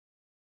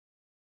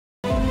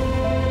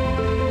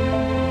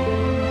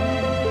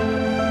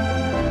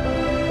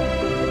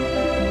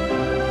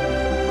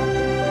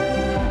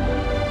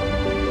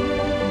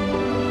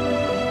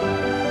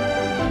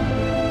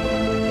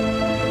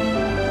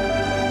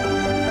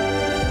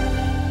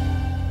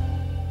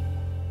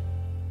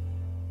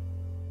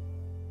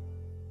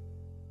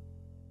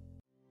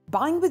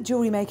Buying with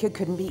Jewellery Maker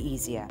couldn't be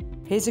easier.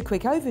 Here's a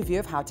quick overview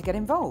of how to get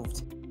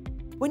involved.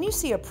 When you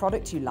see a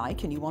product you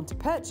like and you want to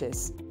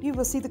purchase, you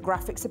will see the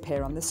graphics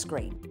appear on the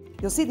screen.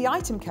 You'll see the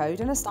item code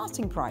and a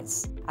starting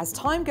price. As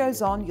time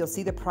goes on, you'll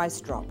see the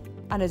price drop.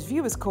 And as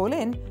viewers call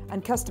in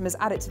and customers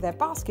add it to their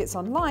baskets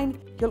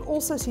online, you'll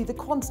also see the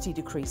quantity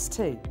decrease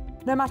too.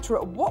 No matter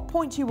at what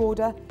point you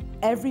order,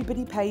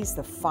 everybody pays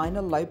the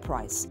final low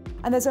price.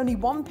 And there's only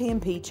one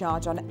P&P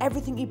charge on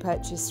everything you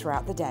purchase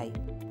throughout the day.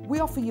 We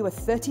offer you a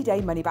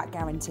 30-day money-back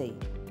guarantee.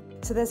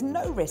 So there's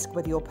no risk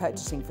whether you're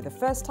purchasing for the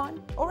first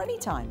time or any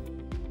time.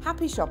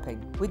 Happy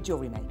shopping with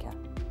Jewellery Maker.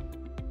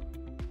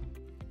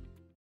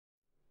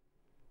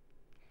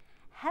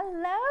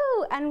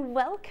 Hello and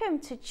welcome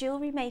to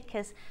Jewellery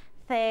Maker's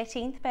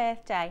 13th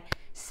birthday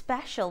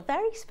special,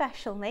 very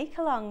special make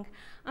along.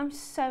 I'm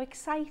so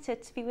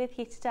excited to be with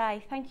you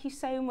today. Thank you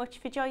so much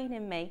for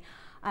joining me.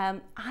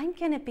 I'm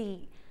going to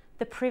be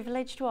the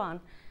privileged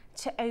one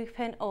to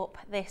open up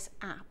this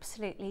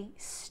absolutely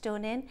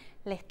stunning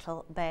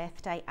little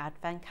birthday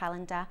advent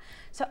calendar.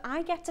 So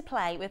I get to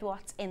play with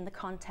what's in the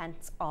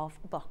contents of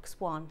box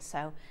one.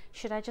 So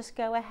should I just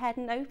go ahead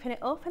and open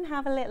it up and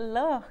have a little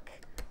look?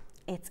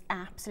 It's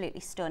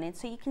absolutely stunning.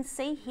 So you can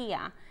see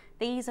here,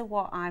 these are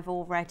what I've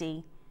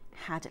already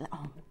had.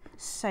 Oh,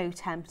 so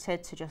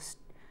tempted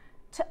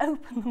to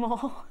open them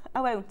all.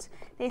 I won't.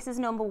 This is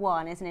number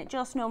one, isn't it?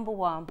 Just number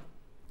one.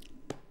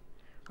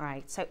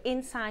 Right, so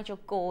inside your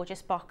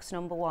gorgeous box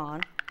number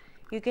one,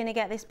 you're going to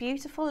get this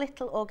beautiful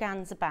little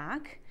organza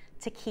bag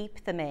to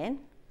keep them in,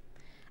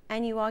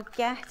 and you are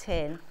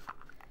getting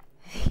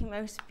the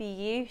most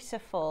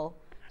beautiful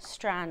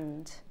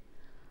strand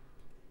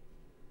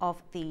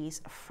of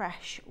these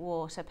fresh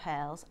water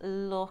pearls.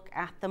 Look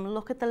at them,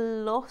 look at the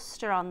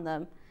luster on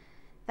them.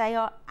 They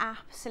are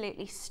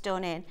absolutely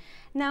stunning.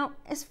 Now,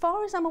 as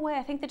far as I'm aware,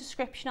 I think the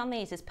description on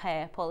these is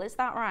purple, is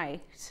that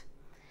right?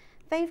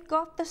 They've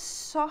got the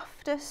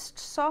softest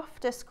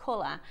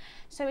colour,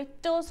 so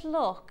it does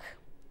look,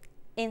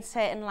 in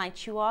certain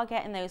lights, you are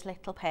getting those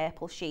little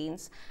purple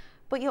sheens,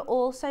 but you're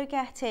also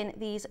getting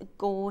these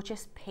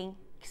gorgeous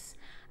pinks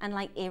and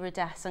like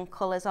iridescent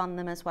colours on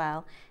them as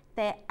well.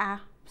 They're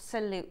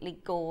absolutely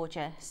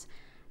gorgeous.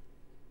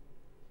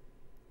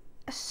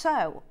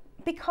 So,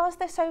 because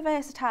they're so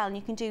versatile and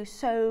you can do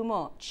so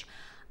much,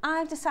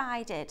 I've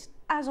decided,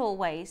 as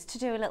always, to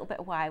do a little bit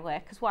of wire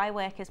work, because wire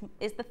work is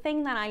the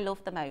thing that I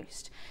love the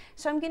most.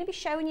 So I'm going to be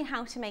showing you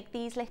how to make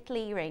these little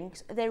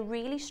earrings. They're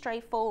really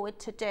straightforward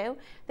to do.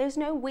 There's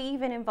no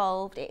weaving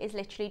involved. It is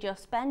literally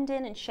just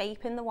bending and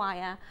shaping the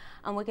wire,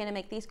 and we're going to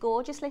make these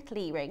gorgeous little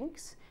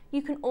earrings.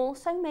 You can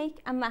also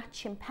make a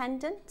matching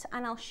pendant,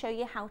 and I'll show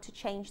you how to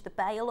change the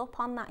bail up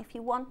on that if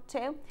you want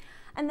to.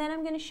 And then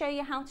I'm going to show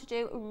you how to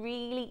do a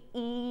really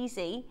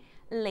easy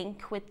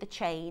link with the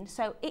chain.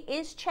 So it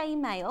is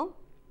chainmail,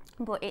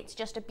 but it's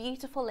just a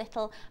beautiful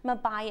little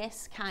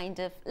Mabias kind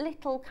of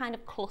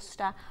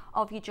cluster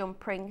of your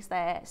jump rings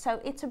there.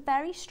 So it's a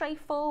very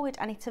straightforward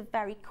and it's a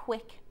very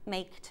quick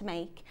make to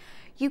make.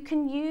 You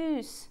can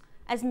use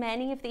as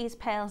many of these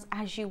pearls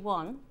as you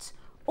want,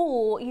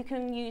 or you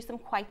can use them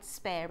quite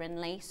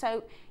sparingly.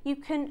 So you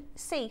can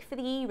see for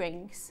the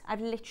earrings, I've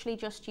literally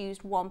just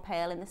used one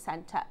pearl in the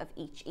center of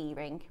each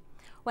earring.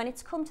 When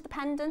it's come to the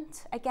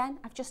pendant, again,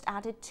 I've just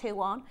added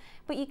two on,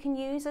 but you can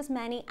use as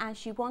many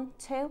as you want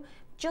to.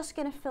 Just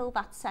going to fill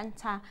that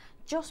center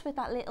just with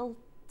that little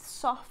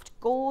soft,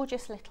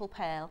 gorgeous little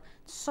pearl.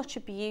 Such a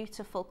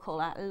beautiful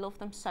color. I love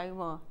them so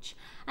much.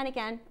 And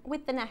again,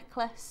 with the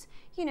necklace,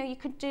 you know, you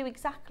could do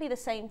exactly the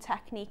same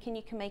technique and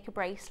you can make a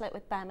bracelet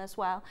with them as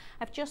well.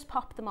 I've just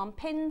popped them on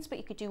pins, but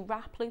you could do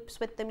wrap loops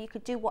with them. You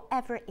could do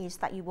whatever it is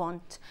that you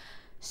want.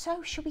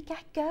 So should we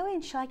get going?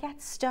 Shall I get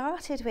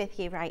started with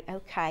you? Right,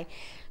 okay.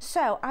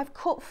 So I've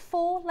cut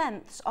 4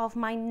 lengths of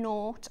my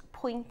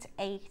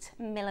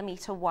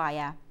 0.8mm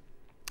wire.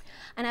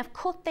 And I've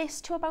cut this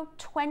to about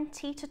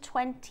 20 to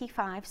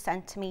 25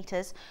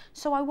 centimetres.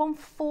 So I want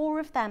 4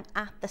 of them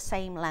at the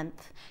same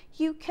length.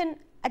 You can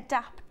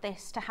adapt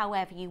this to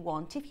however you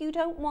want. If you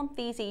don't want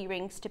these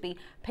earrings to be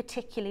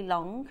particularly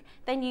long,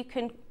 then you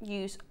can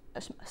use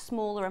a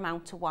smaller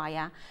amount of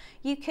wire.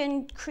 You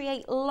can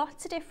create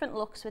lots of different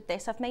looks with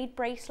this. I've made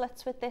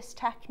bracelets with this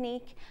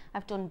technique.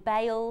 I've done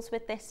bails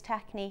with this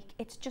technique.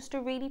 It's just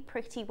a really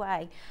pretty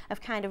way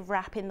of kind of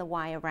wrapping the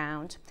wire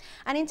around.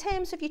 And in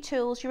terms of your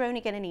tools, you're only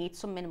going to need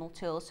some minimal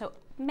tools. So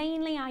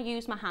mainly I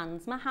use my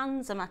hands. My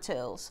hands are my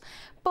tools.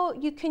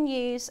 But you can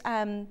use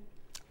some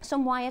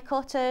wire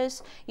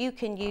cutters. You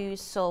can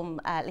use some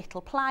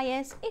little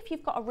pliers. If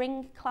you've got a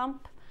ring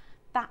clamp,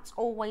 that's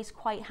always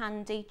quite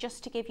handy,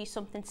 just to give you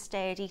something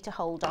sturdy to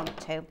hold on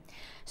to.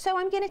 So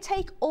I'm going to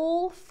take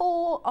all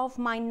 4 of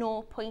my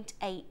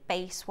 0.8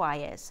 base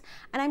wires,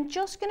 and I'm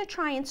just going to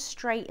try and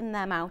straighten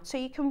them out. So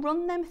you can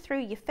run them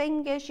through your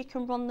fingers, you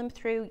can run them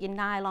through your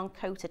nylon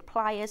coated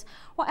pliers,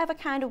 whatever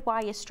kind of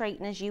wire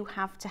straighteners you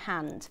have to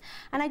hand.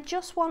 And I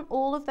just want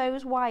all of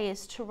those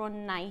wires to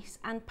run nice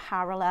and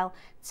parallel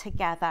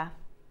together.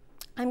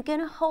 I'm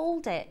going to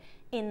hold it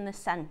in the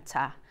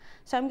center.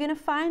 So I'm going to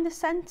find the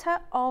center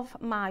of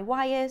my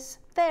wires,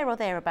 there or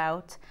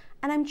thereabout,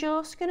 and I'm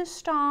just going to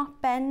start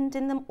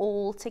bending them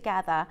all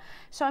together.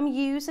 So I'm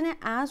using it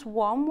as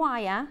one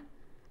wire,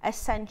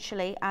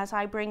 essentially, as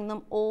I bring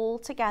them all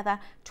together,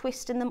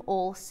 twisting them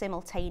all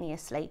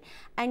simultaneously.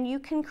 And you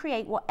can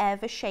create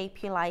whatever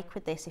shape you like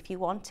with this. If you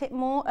want it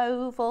more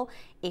oval,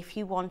 if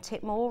you want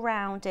it more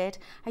rounded,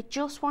 I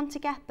just want to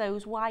get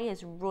those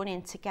wires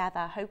running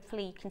together.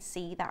 Hopefully you can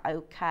see that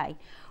okay.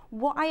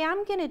 What I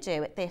am going to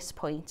do at this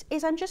point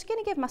is I'm just going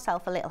to give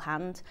myself a little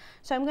hand.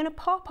 So I'm going to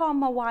pop on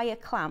my wire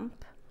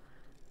clamp.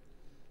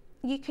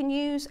 You can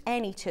use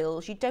any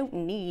tools, you don't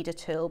need a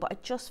tool, but I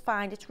just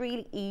find it's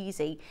really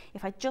easy.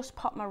 If I just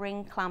pop my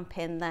ring clamp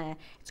in there,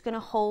 it's going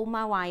to hold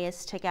my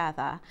wires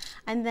together,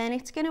 and then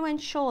it's going to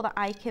ensure that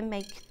I can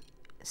make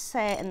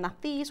certain that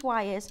these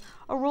wires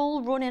are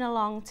all running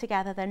along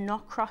together. They're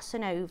not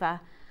crossing over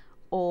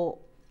or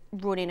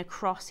running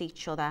across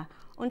each other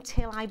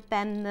until I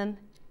bend them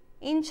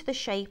into the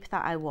shape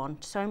that I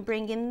want. So I'm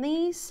bringing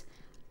these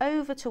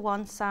over to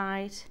one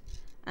side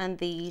and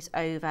these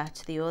over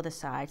to the other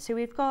side. So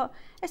we've got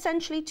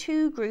essentially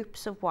two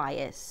groups of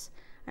wires,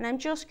 and I'm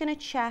just going to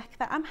check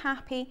that I'm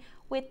happy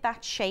with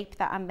that shape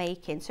that I'm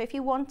making. So if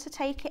you want to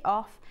take it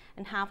off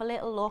and have a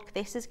little look,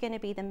 this is going to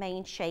be the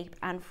main shape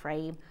and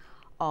frame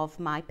of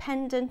my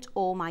pendant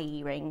or my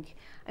earring.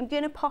 I'm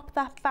going to pop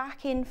that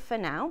back in for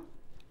now.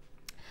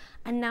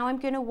 And now I'm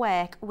going to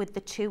work with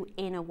the two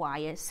inner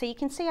wires. So you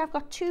can see I've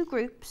got two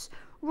groups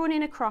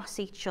running across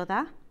each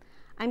other.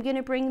 I'm going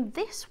to bring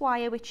this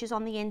wire, which is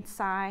on the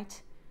inside,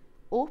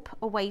 up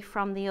away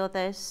from the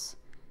others,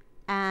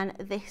 and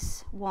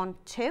this one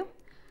too.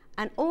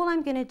 And all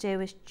I'm going to do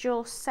is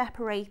just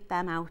separate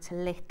them out a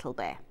little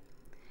bit.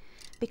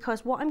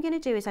 Because what I'm going to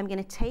do is I'm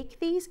going to take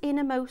these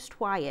innermost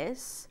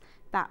wires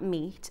that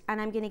meet, and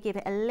I'm going to give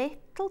it a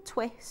little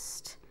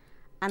twist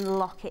and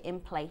lock it in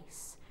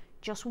place.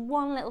 Just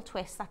one little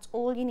twist, that's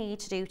all you need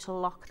to do to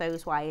lock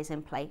those wires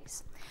in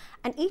place.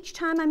 And each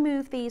time I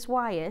move these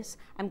wires,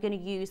 I'm going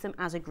to use them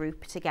as a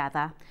group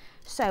together.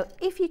 So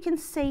if you can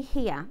see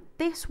here,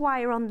 this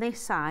wire on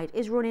this side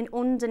is running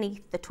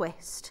underneath the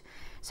twist.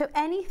 So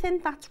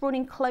anything that's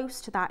running close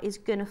to that is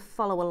going to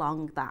follow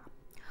along that.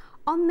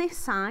 On this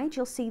side,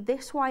 you'll see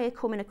this wire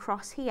coming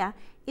across here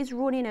is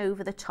running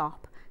over the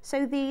top.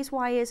 So these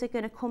wires are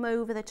going to come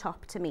over the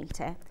top to meet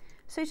it.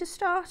 So to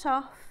start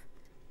off,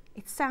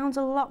 it sounds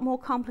a lot more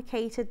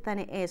complicated than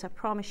it is. I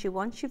promise you,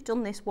 once you've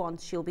done this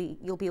once, you'll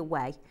be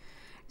away.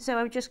 So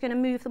I'm just going to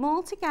move them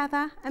all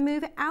together and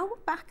move it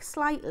out back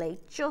slightly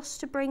just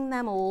to bring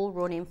them all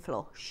running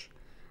flush.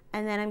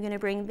 And then I'm going to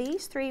bring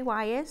these three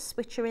wires,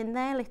 which are in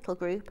their little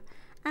group,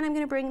 and I'm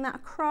going to bring that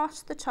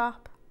across the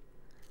top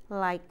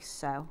like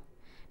so.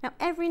 Now,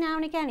 every now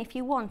and again, if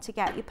you want to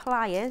get your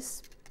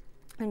pliers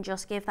and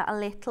just give that a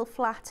little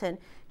flatten,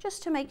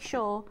 just to make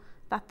sure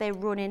that they're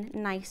running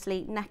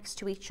nicely next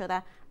to each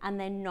other and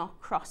they're not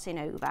crossing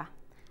over.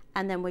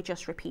 And then we're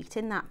just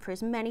repeating that for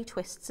as many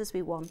twists as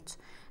we want.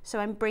 So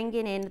I'm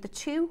bringing in the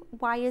two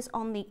wires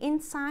on the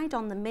inside,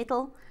 on the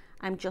middle.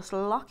 I'm just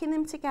locking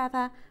them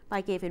together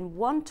by giving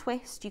one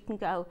twist. You can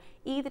go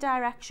either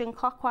direction,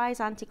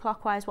 clockwise,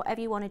 anti-clockwise, whatever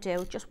you want to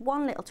do. Just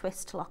one little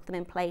twist to lock them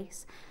in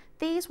place.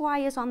 These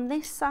wires on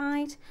this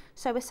side,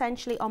 so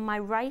essentially on my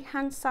right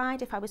hand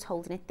side, if I was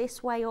holding it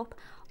this way up,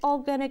 are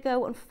going to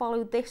go and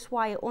follow this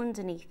wire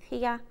underneath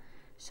here.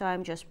 So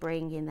I'm just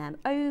bringing them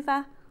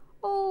over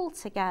all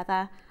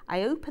together.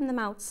 I open them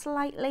out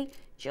slightly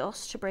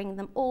just to bring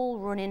them all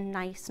running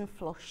nice and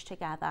flush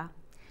together.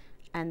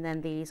 And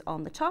then these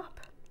on the top,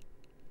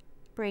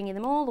 bringing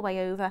them all the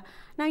way over.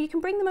 Now you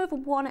can bring them over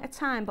one at a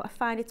time, but I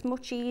find it's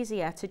much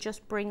easier to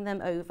just bring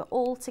them over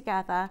all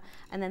together,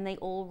 and then they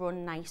all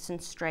run nice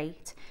and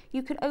straight.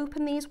 You can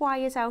open these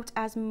wires out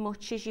as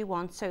much as you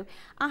want. So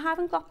I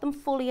haven't got them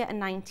fully at a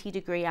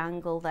 90-degree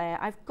angle there.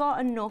 I've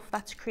got enough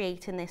that's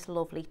creating this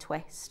lovely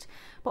twist.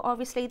 But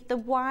obviously the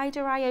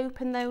wider I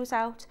open those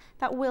out,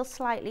 that will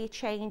slightly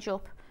change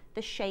up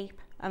the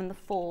shape and the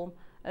form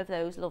of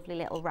those lovely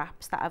little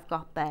wraps that I've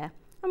got there.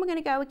 And we're going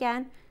to go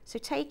again. So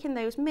taking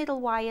those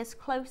middle wires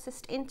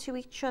closest into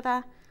each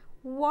other,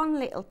 one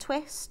little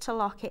twist to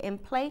lock it in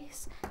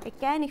place.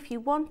 Again, if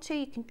you want to,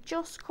 you can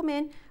just come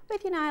in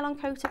with your nylon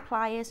coated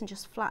pliers and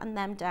just flatten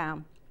them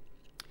down.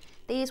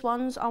 These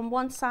ones on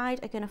one side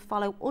are going to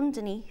follow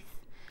underneath.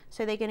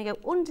 So they're going to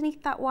go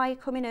underneath that wire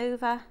coming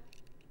over,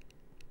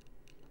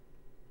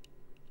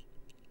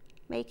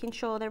 making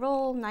sure they're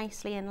all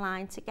nicely in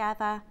line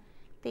together.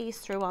 These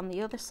through on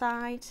the other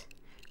side,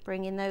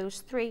 bringing those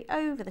three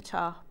over the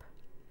top.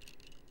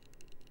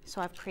 So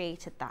I've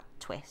created that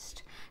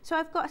twist. So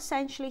I've got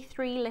essentially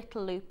three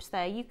little loops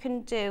there. You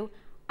can do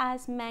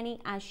as many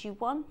as you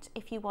want.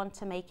 If you want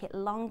to make it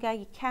longer,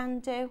 you can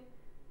do.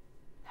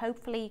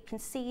 Hopefully you can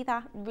see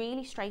that,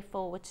 really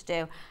straightforward to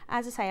do.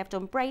 As I say, I've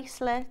done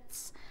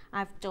bracelets,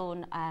 I've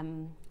done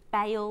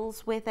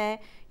bails with it.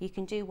 You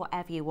can do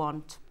whatever you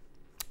want.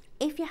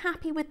 If you're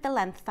happy with the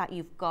length that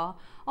you've got,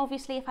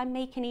 obviously if I'm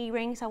making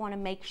earrings, I want to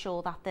make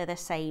sure that they're the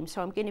same.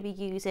 So I'm going to be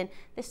using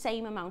the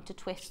same amount of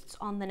twists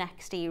on the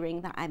next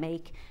earring that I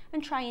make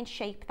and try and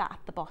shape that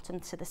at the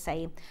bottom to the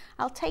same.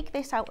 I'll take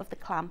this out of the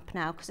clamp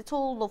now because it's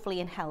all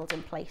lovely and held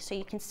in place. So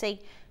you can see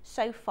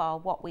so far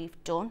what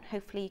we've done.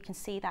 Hopefully you can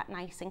see that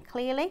nice and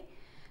clearly.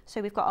 So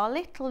we've got our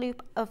little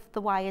loop of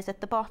the wires at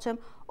the bottom,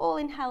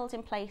 all held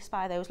in place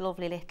by those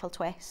lovely little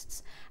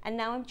twists. And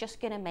now I'm just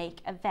going to make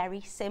a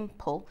very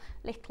simple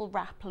little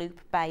wrap loop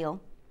bail.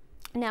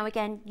 Now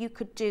again, you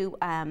could do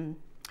a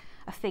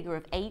figure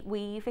of 8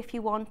 weave if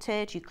you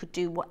wanted. You could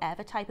do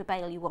whatever type of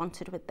bail you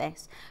wanted with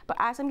this. But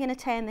as I'm going to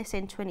turn this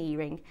into an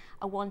earring,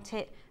 I want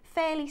it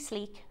fairly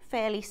sleek,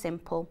 fairly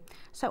simple.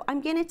 So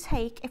I'm going to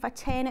take, if I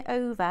turn it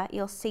over,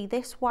 you'll see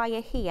this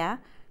wire here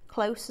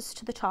closest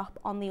to the top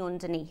on the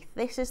underneath.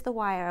 This is the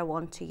wire I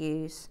want to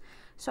use.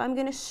 So I'm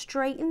going to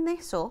straighten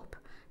this up,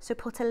 so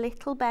put a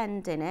little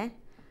bend in it,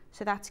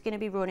 so that's going to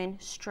be running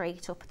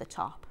straight up the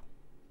top.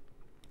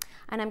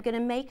 And I'm going to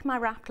make my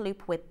wrap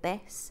loop with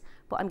this,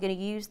 but I'm going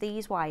to use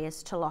these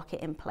wires to lock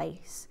it in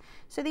place.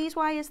 So these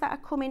wires that are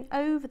coming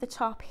over the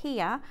top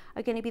here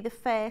are going to be the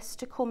first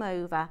to come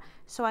over.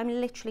 So I'm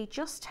literally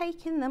just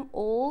taking them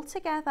all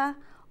together,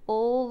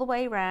 all the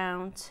way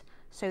round,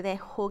 so they're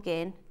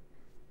hugging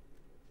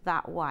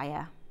that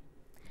wire.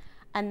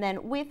 And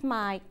then with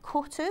my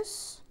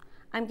cutters,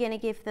 I'm going to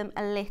give them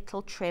a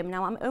little trim.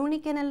 Now I'm only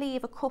going to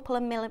leave a couple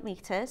of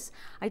millimeters.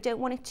 I don't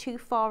want it too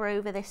far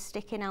over this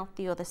sticking out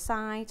the other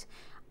side.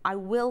 I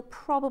will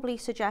probably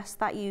suggest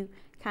that you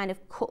kind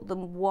of cut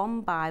them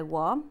one by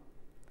one.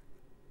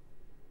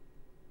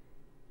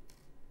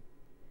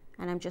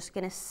 And I'm just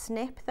going to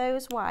snip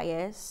those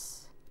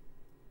wires.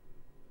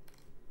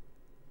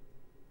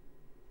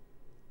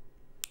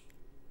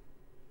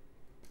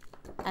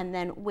 And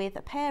then with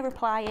a pair of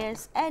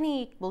pliers,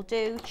 any will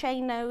do,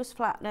 chain nose,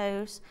 flat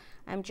nose,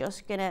 I'm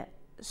just going to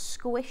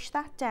squish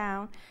that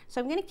down. So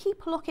I'm going to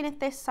keep looking at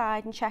this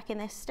side and checking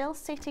they're still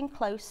sitting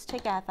close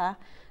together.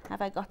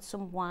 Have I got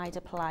some wider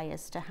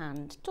pliers to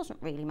hand? Doesn't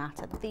really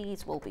matter,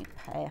 these will be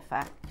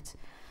perfect.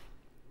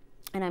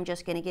 And I'm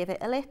just going to give it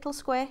a little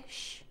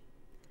squish,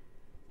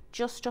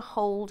 just to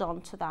hold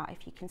on to that,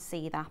 if you can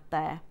see that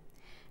there.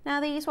 Now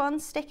these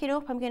ones sticking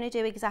up, I'm going to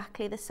do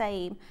exactly the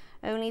same,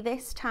 only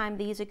this time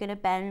these are going to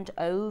bend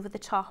over the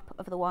top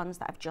of the ones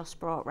that I've just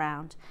brought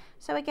round.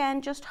 So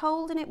again, just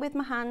holding it with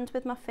my hand,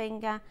 with my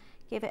finger,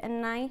 give it a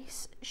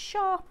nice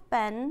sharp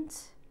bend.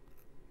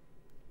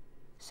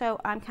 So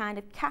I'm kind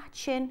of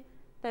catching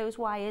those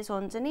wires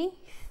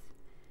underneath,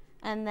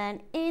 and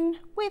then in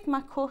with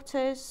my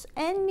cutters,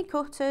 any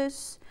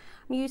cutters,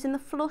 I'm using the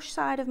flush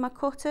side of my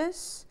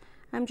cutters,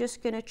 I'm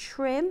just going to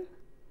trim.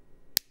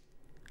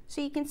 So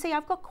you can see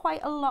I've got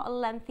quite a lot of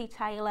lengthy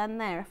tail end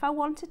there. If I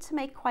wanted to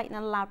make quite an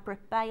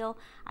elaborate bail,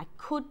 I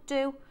could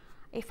do.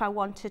 If I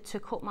wanted to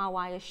cut my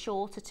wires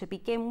shorter to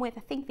begin with,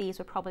 I think these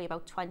were probably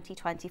about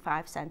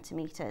 20-25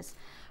 centimeters,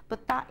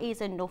 but that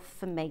is enough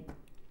for me.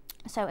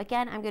 So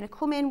again, I'm going to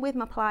come in with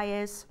my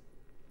pliers,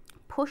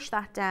 push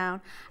that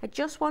down. I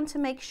just want to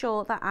make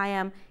sure that I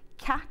am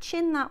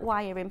catching that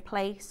wire in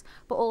place,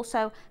 but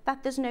also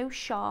that there's no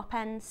sharp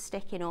ends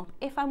sticking up.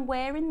 If I'm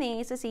wearing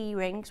these as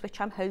earrings, which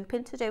I'm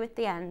hoping to do at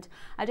the end,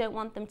 I don't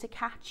want them to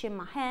catch in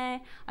my hair,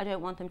 I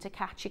don't want them to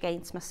catch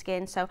against my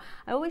skin, so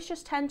I always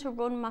just tend to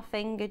run my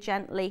finger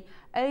gently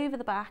over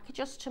the back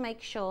just to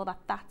make sure that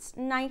that's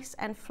nice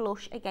and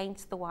flush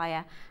against the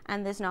wire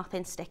and there's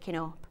nothing sticking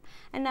up.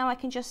 And now I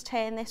can just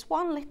turn this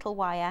one little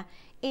wire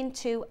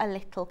into a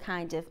little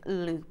kind of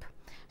loop.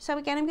 So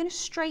again, I'm going to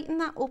straighten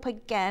that up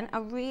again. I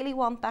really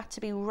want that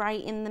to be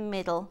right in the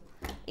middle,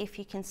 if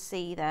you can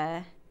see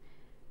there.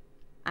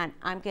 And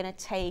I'm going to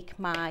take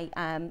my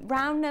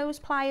round nose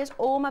pliers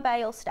or my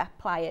bail step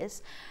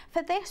pliers.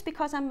 For this,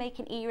 because I'm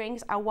making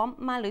earrings, I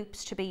want my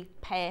loops to be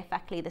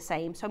perfectly the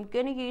same. So I'm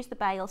going to use the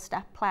bail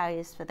step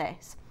pliers for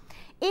this.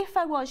 If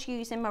I was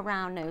using my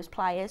round nose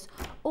pliers,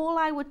 all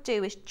I would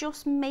do is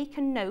just make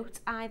a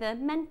note either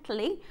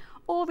mentally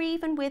or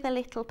even with a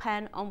little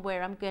pen on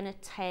where I'm going to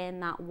turn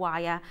that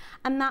wire,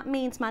 and that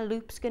means my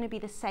loop's going to be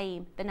the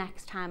same the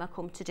next time I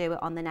come to do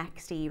it on the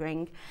next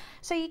earring.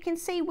 So you can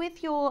see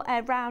with your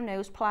round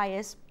nose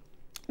pliers,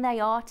 they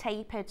are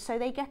tapered, so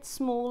they get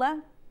smaller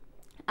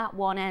at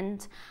one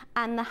end,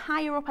 and the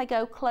higher up I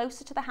go,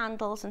 closer to the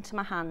handles and to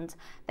my hand,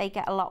 they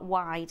get a lot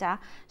wider.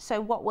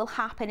 So what will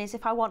happen is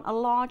if I want a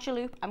larger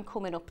loop, I'm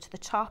coming up to the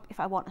top. If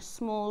I want a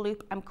small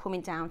loop, I'm coming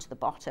down to the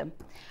bottom.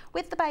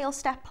 With the bail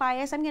step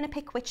pliers, I'm going to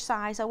pick which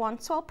size I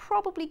want, so I'll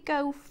probably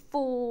go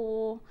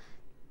for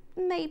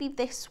maybe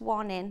this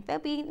one in. They'll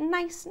be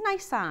nice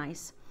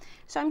size.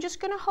 So I'm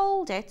just going to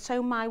hold it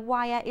so my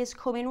wire is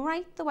coming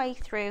right the way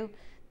through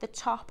the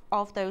top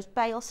of those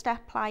bail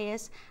step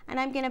pliers, and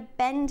I'm going to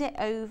bend it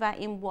over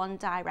in one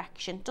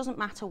direction, doesn't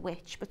matter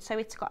which, but so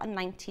it's got a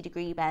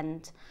 90-degree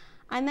bend.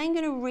 I'm then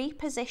going to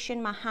reposition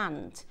my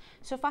hand.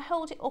 So if I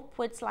hold it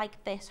upwards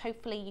like this,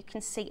 hopefully you can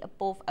see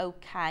above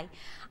okay.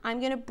 I'm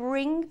going to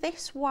bring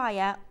this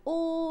wire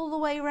all the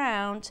way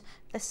around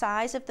the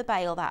size of the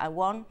bail that I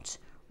want,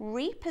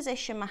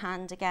 reposition my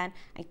hand again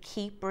and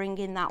keep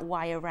bringing that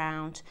wire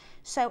round.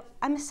 So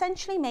I'm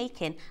essentially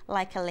making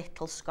like a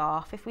little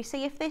scarf. If we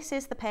see, if this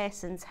is the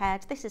person's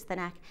head, this is the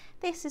neck,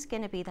 this is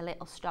going to be the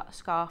little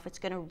scarf. It's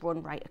going to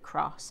run right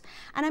across.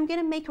 And I'm going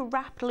to make a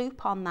wrapped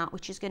loop on that,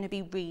 which is going to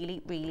be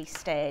really, really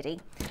sturdy.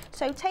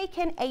 So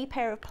taking a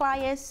pair of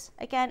pliers,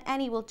 again,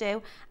 any will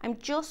do, I'm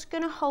just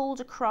going to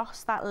hold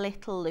across that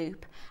little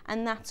loop,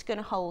 and that's going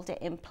to hold it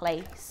in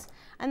place.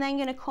 And then I'm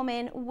going to come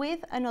in with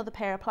another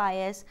pair of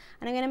pliers,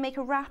 and I'm going to make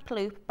a wrap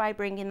loop by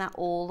bringing that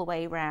all the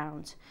way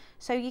round.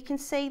 So you can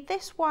see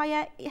this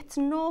wire, it's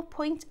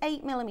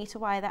 0.8mm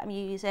wire that I'm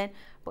using,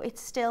 but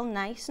it's still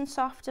nice and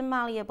soft and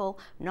malleable,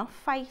 not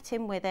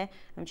fighting with it.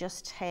 I'm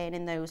just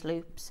turning those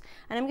loops.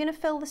 And I'm going to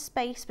fill the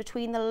space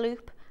between the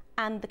loop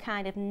and the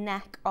kind of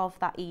neck of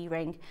that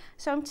earring.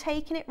 So I'm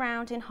taking it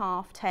round in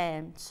half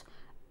turns,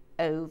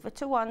 over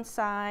to one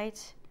side,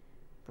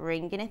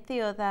 bringing it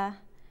the other.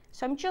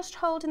 So I'm just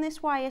holding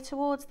this wire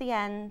towards the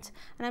end,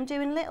 and I'm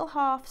doing little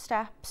half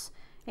steps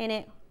in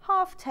it,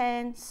 half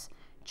turns,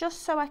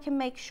 just so I can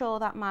make sure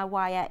that my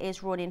wire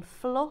is running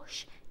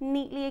flush,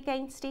 neatly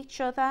against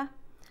each other.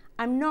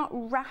 I'm not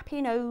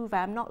wrapping over,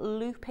 I'm not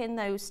looping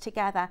those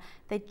together.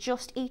 They're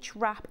just, each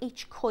wrap,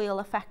 each coil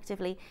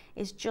effectively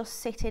is just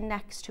sitting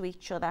next to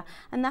each other,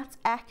 and that's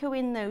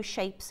echoing those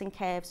shapes and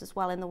curves as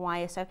well in the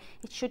wire, so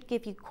it should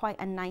give you quite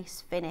a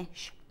nice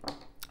finish.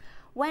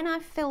 When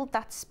I've filled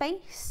that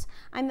space,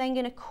 I'm then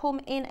going to come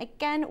in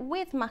again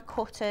with my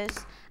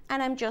cutters,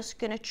 and I'm just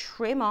going to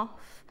trim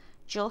off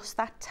just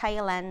that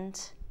tail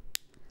end,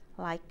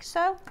 like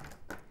so.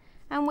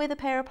 And with a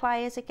pair of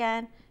pliers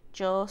again,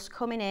 just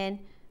coming in,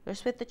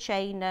 just with the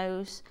chain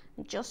nose,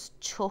 and just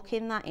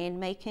tucking that in,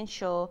 making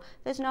sure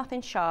there's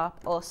nothing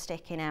sharp or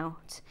sticking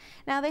out.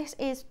 Now this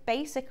is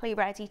basically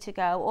ready to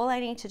go. All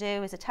I need to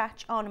do is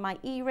attach on my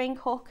earring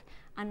hook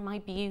and my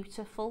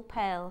beautiful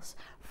pearls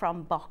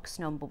from box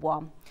number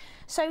 1.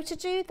 So to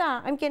do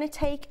that, I'm going to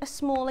take a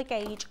smaller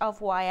gauge of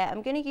wire.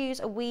 I'm going to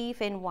use a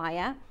weave-in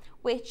wire,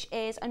 which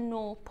is a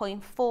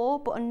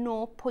 0.4, but a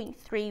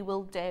 0.3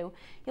 will do.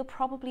 You'll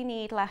probably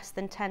need less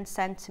than 10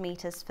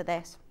 centimeters for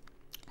this.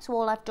 So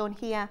all I've done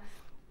here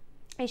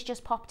is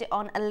just popped it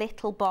on a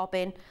little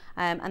bobbin,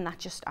 and that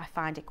just, I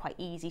find it quite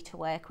easy to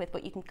work with,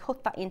 but you can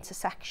cut that into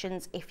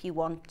sections if you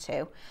want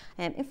to.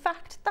 In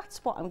fact,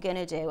 that's what I'm going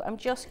to do. I'm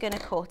just going to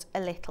cut a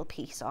little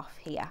piece off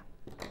here.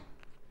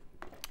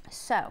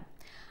 So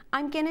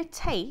I'm going to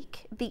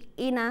take the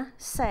inner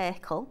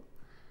circle,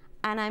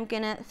 and I'm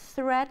going to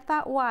thread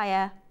that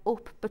wire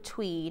up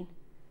between,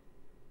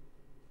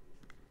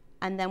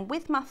 and then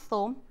with my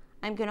thumb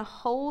I'm going to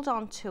hold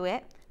on to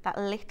it, that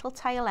little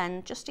tail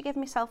end, just to give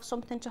myself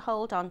something to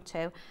hold on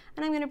to,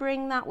 and I'm going to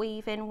bring that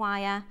weave-in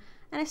wire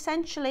and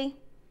essentially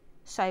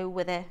sew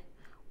with it.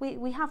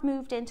 We have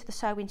moved into the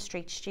Sewing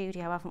Street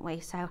studio, haven't we?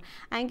 So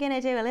I'm going to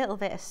do a little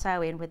bit of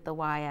sewing with the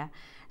wire.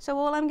 So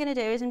all I'm going to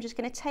do is I'm just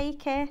going to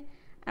take it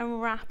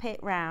and wrap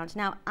it round.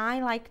 Now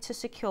I like to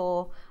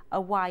secure a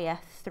wire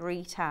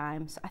 3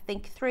 times. I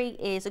think 3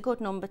 is a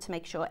good number to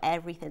make sure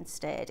everything's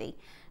sturdy.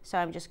 So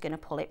I'm just going to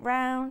pull it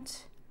round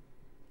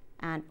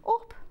and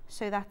up.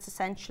 So that's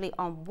essentially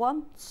on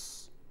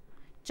once.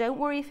 Don't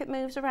worry if it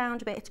moves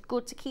around a bit. It's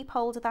good to keep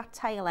hold of that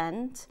tail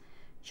end,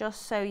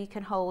 just so you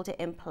can hold it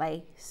in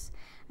place.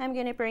 I'm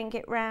going to bring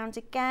it round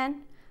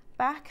again,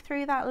 back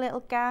through that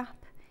little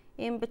gap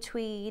in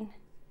between.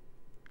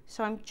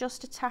 So I'm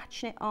just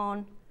attaching it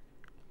on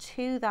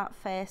to that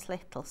first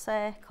little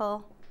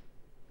circle.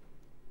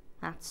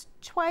 That's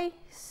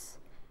twice,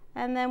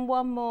 and then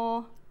one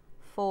more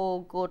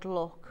for good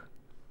luck.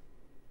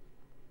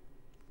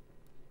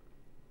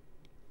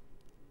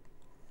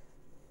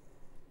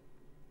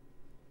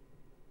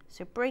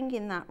 So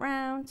bringing that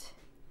round,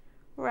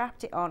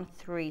 wrapped it on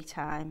 3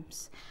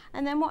 times.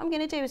 And then what I'm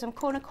going to do is I'm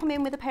going to come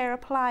in with a pair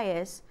of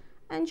pliers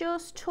and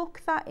just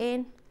tuck that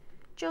in,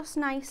 just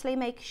nicely,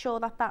 make sure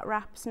that that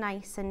wraps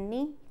nice and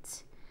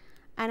neat.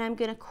 And I'm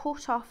going to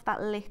cut off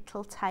that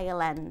little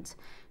tail end.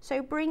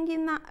 So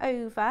bringing that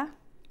over,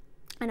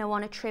 and I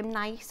want to trim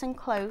nice and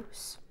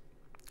close,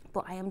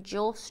 but I am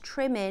just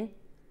trimming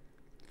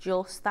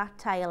just that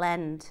tail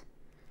end.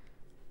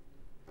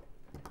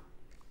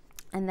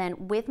 And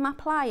then with my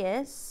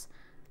pliers,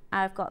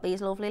 I've got these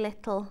lovely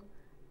little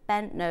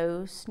bent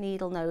nose,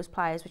 needle nose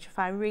pliers, which I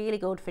find really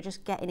good for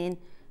just getting in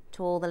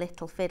to all the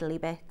little fiddly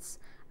bits.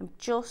 I'm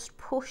just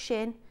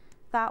pushing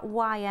that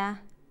wire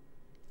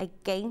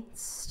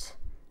against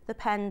the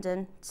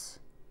pendant.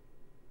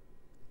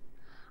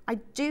 I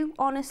do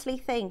honestly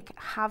think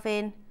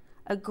having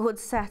a good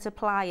set of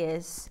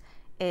pliers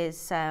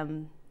is,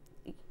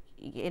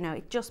 you know,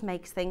 it just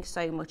makes things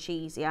so much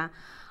easier.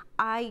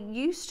 I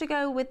used to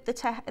go with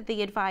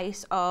the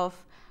advice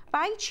of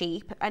buy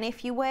cheap, and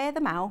if you wear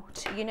them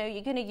out, you know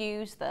you're going to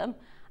use them,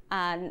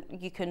 and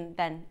you can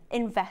then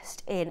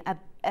invest in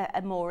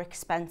a more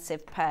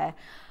expensive pair.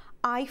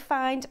 I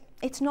find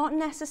it's not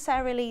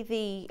necessarily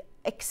the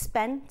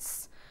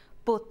expense,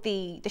 but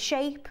the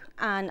shape,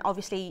 and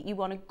obviously you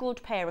want a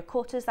good pair of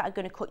cutters that are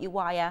going to cut your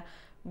wire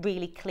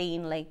really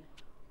cleanly.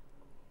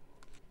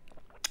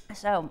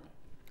 So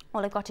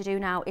all I've got to do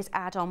now is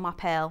add on my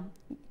pearl.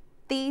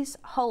 These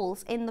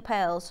holes in the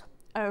pearls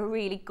are a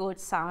really good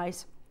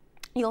size.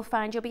 You'll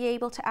find you'll be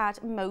able to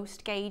add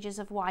most gauges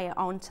of wire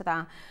onto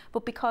that,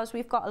 but because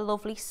we've got a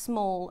lovely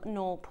small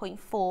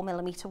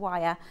 0.4mm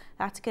wire,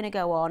 that's going to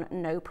go on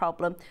no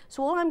problem.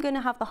 So all I'm going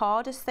to have the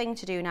hardest thing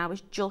to do now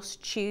is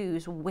just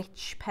choose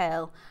which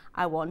pearl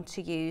I want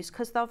to use,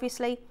 because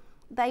obviously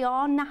they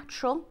are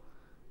natural.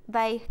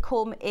 They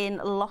come in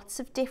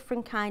lots of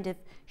different kind of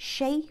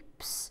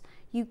shapes.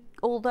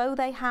 Although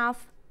they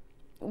have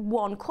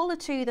one colour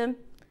to them,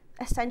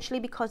 essentially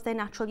because they're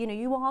natural, you know,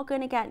 you are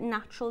going to get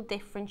natural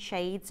different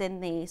shades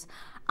in these.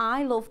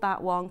 I love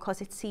that one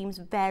because it seems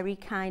very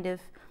kind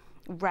of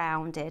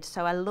rounded,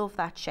 so I love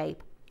that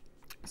shape.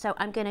 So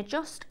I'm going to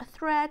just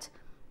thread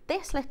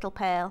this little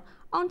pearl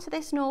onto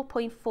this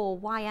 0.4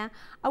 wire.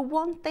 I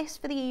want this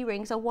for the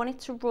earrings, I want it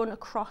to run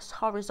across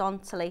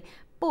horizontally,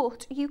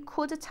 but you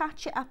could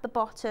attach it at the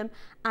bottom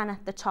and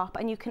at the top,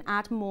 and you can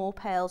add more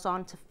pearls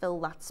on to fill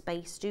that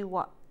space. Do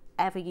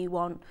whatever you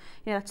want.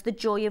 You know, that's the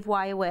joy of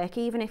wire work.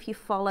 Even if you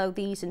follow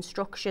these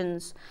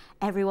instructions,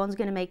 everyone's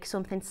going to make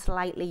something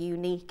slightly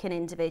unique and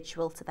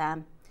individual to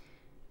them.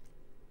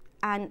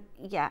 And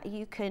yeah,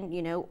 you can,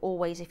 you know,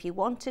 always, if you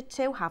wanted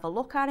to, have a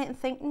look at it and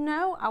think,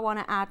 no, I want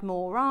to add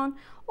more on.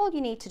 All you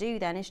need to do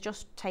then is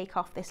just take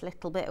off this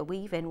little bit of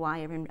weaving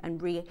wire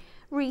and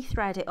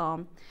re-thread it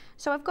on.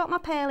 So I've got my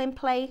pearl in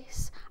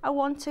place. I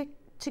want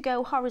to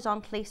go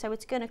horizontally, so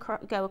it's going to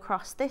go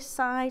across this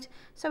side.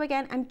 So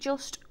again, I'm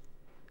just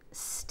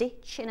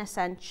stitching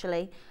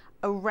essentially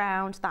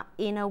around that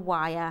inner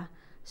wire.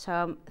 So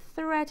I'm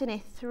threading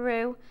it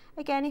through.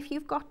 Again, if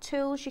you've got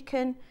tools, you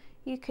can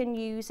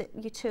use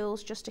your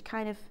tools just to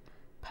kind of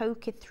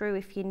poke it through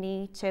if you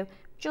need to,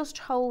 just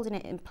holding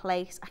it in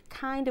place. I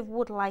kind of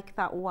would like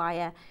that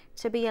wire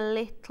to be a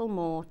little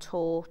more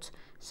taut,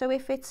 so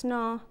if it's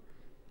not,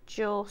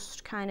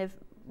 just kind of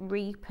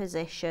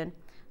reposition.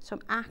 So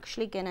I'm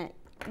actually gonna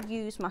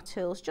use my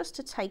tools just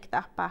to take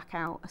that back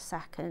out a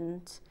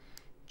second,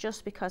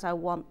 just because I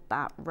want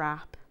that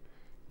wrap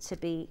to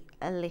be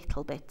a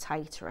little bit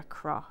tighter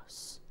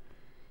across.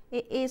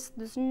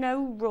 There's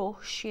no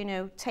rush, you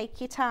know, take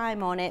your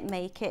time on it,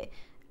 make it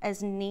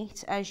as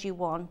neat as you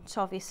want.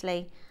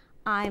 Obviously,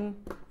 I'm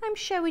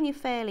showing you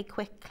fairly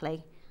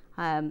quickly.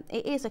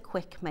 It is a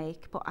quick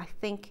make, but I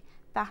think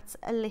that's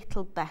a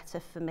little better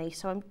for me.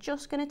 So I'm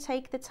just going to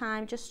take the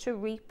time just to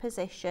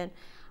reposition.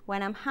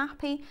 When I'm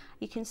happy,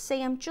 you can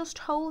see I'm just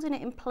holding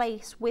it in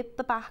place with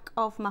the back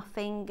of my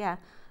finger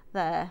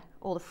there,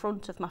 or the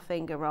front of my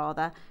finger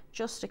rather,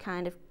 just to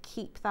kind of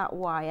keep that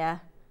wire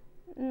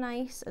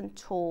nice and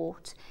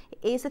taut. It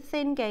is a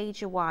thin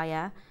gauge of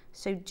wire,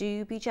 so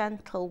do be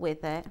gentle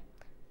with it.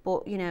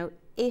 But you know,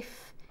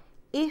 if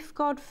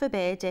God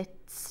forbid it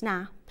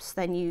snaps,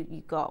 then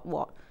you got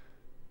what,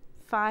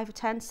 5 or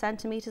 10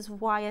 centimeters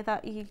of wire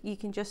that you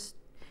can just,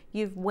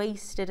 you've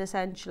wasted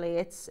essentially.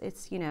 It's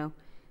you know,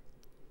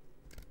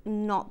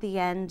 not the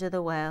end of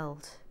the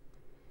world.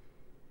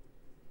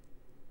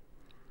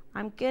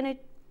 I'm gonna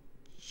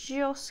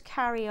just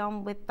carry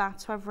on with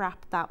that. So I've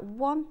wrapped that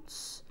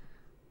once,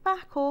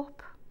 back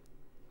up.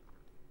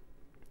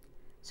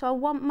 So I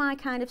want my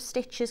kind of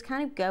stitches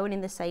kind of going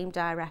in the same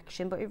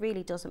direction, but it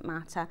really doesn't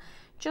matter.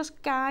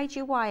 Just guide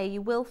your wire.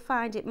 You will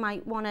find it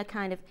might want to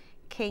kind of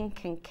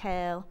kink and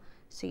curl.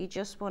 So you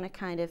just want to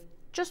kind of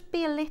just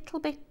be a little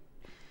bit,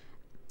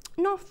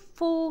 not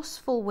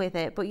forceful with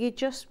it, but you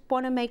just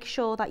want to make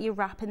sure that you're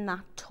wrapping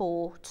that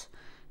taut.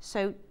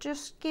 So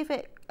just give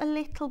it a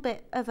little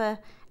bit of a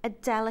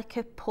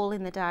delicate pull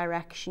in the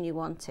direction you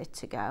want it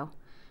to go.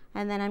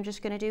 And then I'm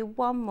just going to do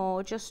one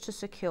more just to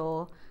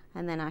secure,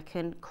 and then I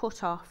can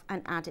cut off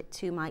and add it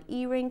to my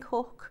earring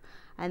hook,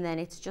 and then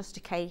it's just a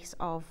case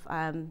of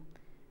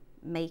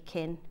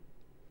making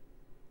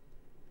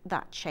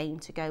that chain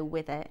to go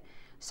with it.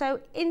 So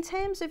in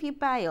terms of your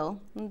bail,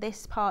 and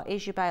this part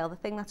is your bail, the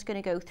thing that's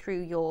going to go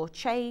through your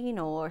chain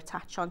or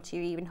attach onto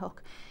your earring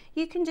hook,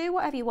 you can do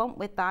whatever you want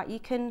with that. You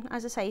can,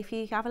 as I say, if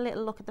you have a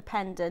little look at the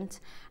pendant,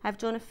 I've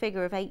done a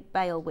figure of 8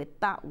 bail with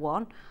that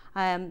one.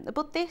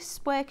 But this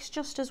works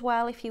just as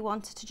well if you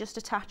wanted to just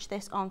attach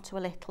this onto a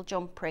little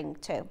jump ring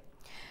too.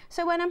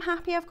 So when I'm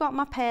happy I've got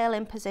my pearl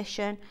in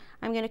position,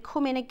 I'm going to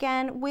come in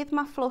again with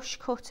my flush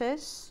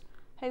cutters.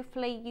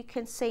 Hopefully you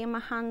can see my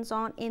hands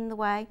aren't in the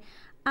way.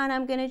 And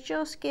I'm going to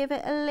just give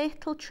it a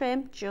little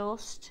trim,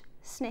 just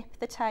snip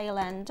the tail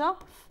end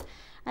off.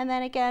 And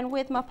then again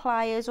with my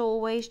pliers,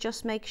 always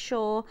just make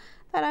sure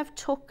that I've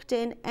tucked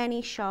in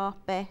any sharp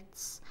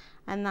bits,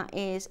 and that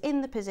is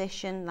in the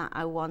position that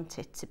I want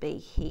it to be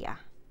here.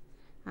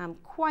 I'm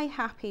quite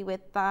happy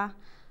with that.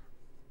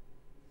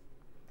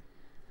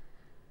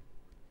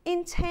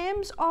 In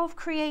terms of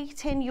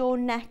creating your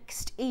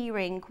next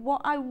earring,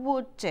 what I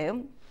would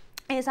do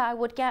is I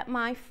would get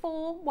my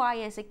 4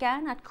 wires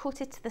again, I'd cut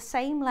it to the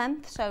same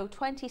length, so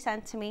 20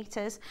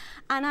 centimeters,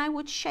 and I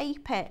would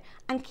shape it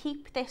and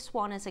keep this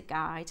one as a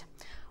guide.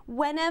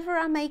 Whenever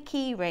I make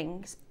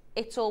earrings,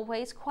 it's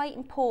always quite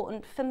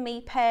important for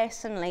me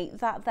personally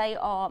that they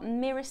are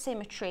mirror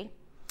symmetry.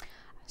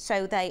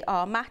 so they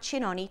are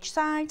matching on each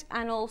side,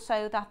 and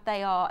also that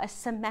they are as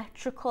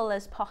symmetrical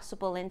as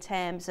possible in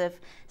terms of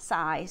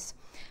size.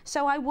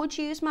 So I would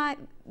use my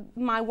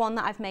one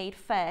that I've made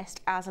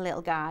first as a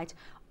little guide.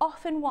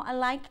 Often what I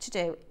like to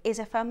do is,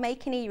 if I'm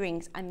making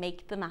earrings, I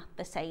make them at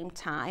the same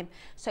time.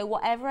 So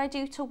whatever I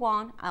do to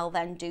one, I'll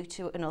then do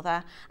to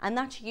another. And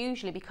that's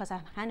usually because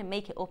I kind of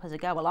make it up as I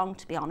go along,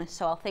 to be honest.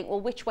 So I'll think, well,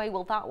 which way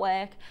will that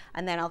work?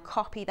 And then I'll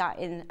copy that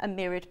in a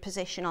mirrored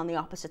position on the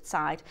opposite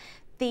side.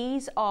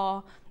 These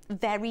are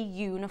very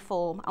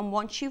uniform, and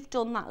once you've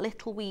done that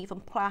little weave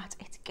and plait,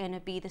 it's going to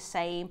be the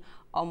same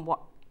on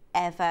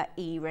whatever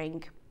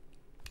earring.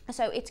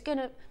 So it's going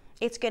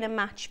to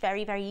match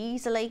very, very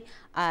easily,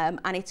 and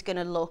it's going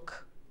to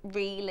look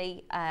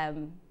really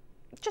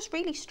just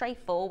really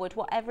straightforward.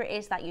 Whatever it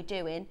is that you're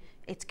doing,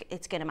 it's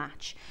going to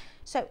match.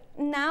 So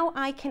now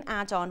I can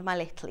add on my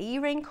little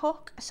earring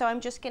hook. So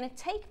I'm just going to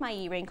take my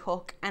earring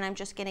hook and I'm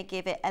just going to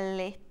give it a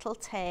little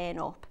turn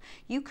up.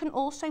 You can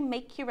also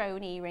make your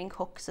own earring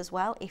hooks as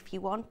well if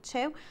you want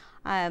to.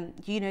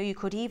 You know, you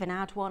could even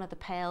add one of the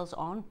pearls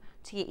on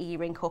to your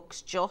earring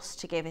hooks just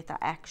to give it that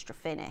extra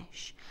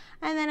finish.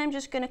 And then I'm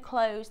just going to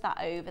close that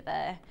over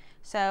there.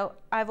 So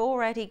I've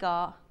already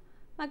got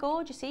my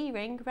gorgeous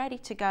earring ready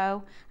to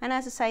go. And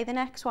as I say, the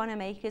next one I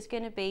make is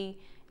going to be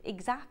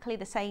exactly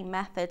the same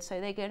method, so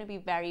they're going to be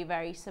very,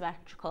 very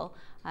symmetrical,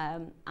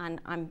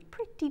 and I'm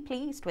pretty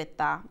pleased with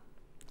that.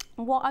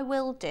 What I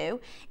will do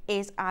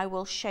is I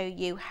will show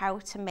you how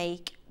to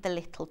make the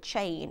little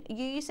chain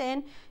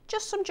using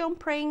just some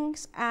jump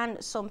rings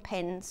and some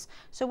pins.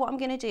 So what I'm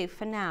going to do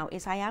for now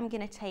is I am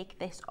going to take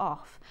this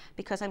off,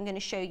 because I'm going to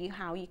show you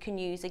how you can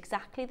use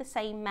exactly the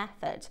same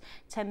method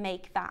to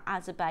make that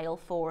as a bail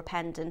for a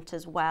pendant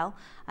as well.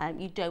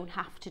 You don't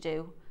have to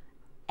do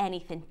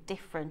anything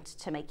different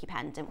to make your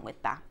pendant with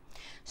that.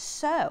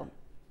 So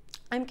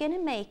I'm going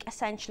to make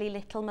essentially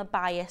little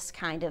Mabias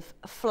kind of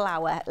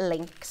flower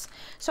links.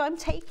 So I'm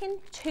taking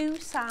 2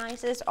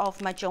 sizes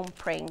of my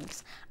jump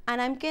rings,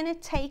 and I'm going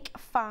to take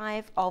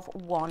 5 of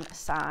one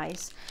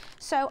size.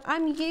 So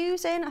I'm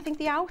using, I think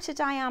the outer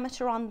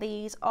diameter on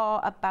these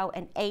are about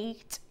an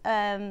 8,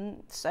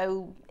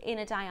 so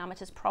inner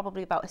diameter is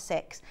probably about a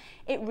 6.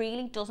 It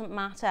really doesn't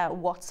matter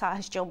what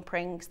size jump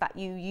rings that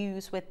you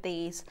use with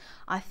these.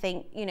 I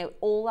think, you know,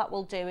 all that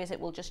will do is it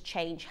will just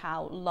change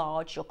how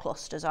large your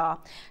clusters are.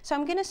 So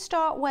I'm going to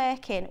start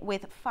working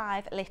with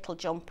 5 little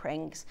jump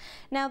rings.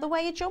 Now, the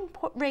way a jump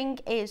ring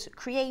is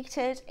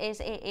created is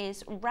it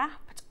is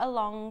wrapped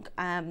along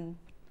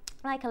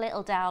like a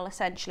little dowel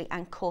essentially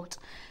and cut.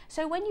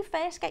 So when you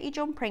first get your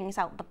jump rings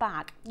out the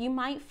bag, you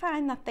might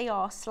find that they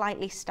are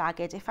slightly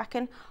staggered. If I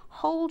can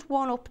hold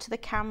one up to the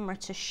camera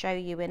to show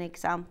you an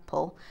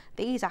example,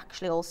 these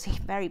actually all seem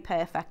very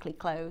perfectly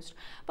closed,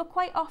 but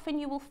quite often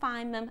you will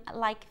find them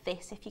like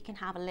this if you can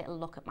have a little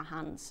look at my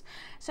hands.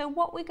 So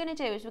what we're going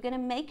to do is we're going to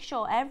make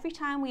sure every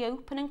time we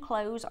open and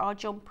close our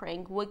jump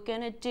ring, we're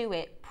going to do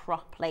it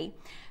properly.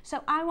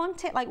 So I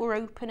want it like we're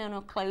opening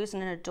or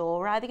closing a door.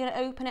 We're either going to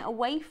open it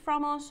away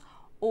from us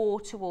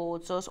or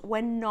towards us.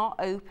 We're not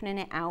opening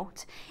it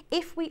out.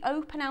 If we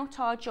open out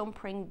our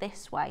jump ring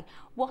this way,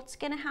 what's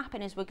going to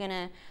happen is we're going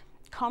to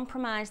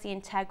compromise the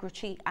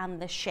integrity and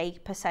the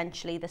shape,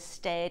 essentially the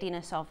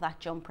sturdiness of that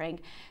jump ring.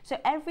 So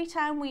every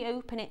time we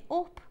open it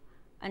up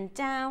and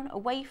down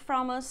away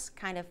from us,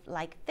 kind of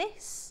like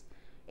this,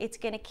 it's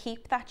going to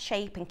keep that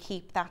shape and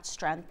keep that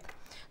strength.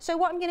 So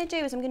what I'm going to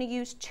do is I'm going to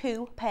use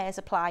 2 pairs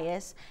of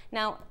pliers.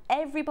 Now,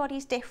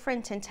 everybody's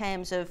different in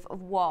terms of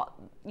what,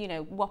 you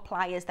know, what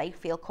pliers they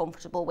feel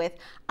comfortable with.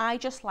 I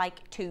just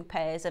like 2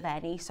 pairs of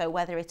any, so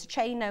whether it's a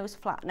chain nose,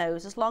 flat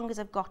nose, as long as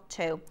I've got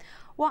 2.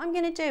 What I'm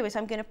going to do is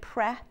I'm going to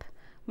prep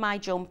my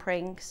jump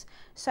rings.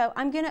 So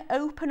I'm going to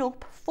open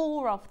up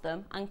 4 of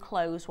them and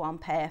close one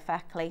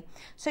perfectly.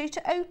 So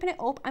to open it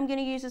up, I'm going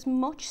to use as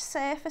much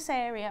surface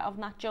area of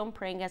that jump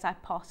ring as I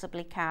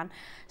possibly can.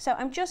 So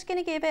I'm just going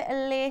to give it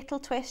a little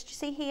twist, you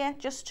see here,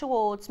 just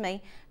towards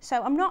me.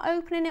 So I'm not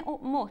opening it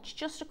up much,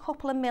 just a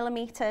couple of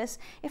millimeters.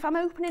 If I'm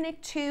opening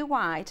it too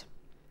wide,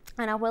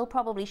 and I will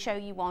probably show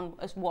you one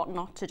as what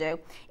not to do.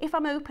 If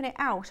I'm opening it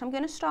out, I'm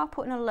going to start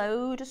putting a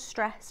load of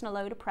stress and a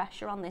load of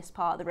pressure on this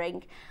part of the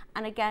ring.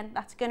 And again,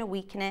 that's going to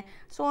weaken it.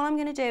 So all I'm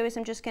going to do is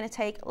I'm just going to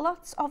take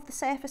lots of the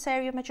surface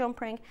area of my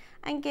jump ring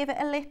and give it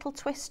a little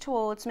twist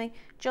towards me,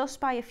 just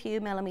by a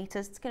few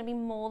millimeters. It's going to be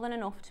more than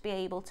enough to be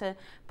able to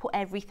put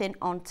everything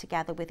on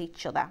together with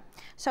each other.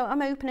 So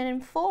I'm opening in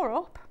 4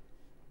 up,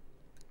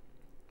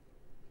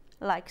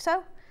 like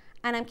so.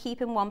 And I'm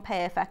keeping one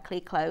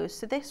perfectly closed.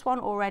 So this one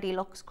already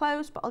looks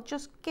closed, but I'll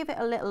just give it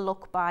a little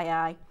look by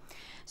eye.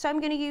 So I'm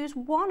going to use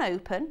 4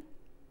 open,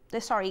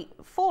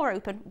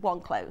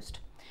 1 closed.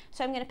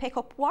 So I'm going to pick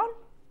up 1,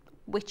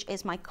 which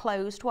is my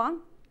closed one.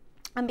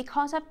 And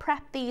because I've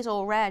prepped these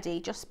already,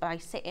 just by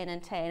sitting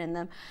and turning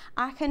them,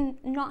 I can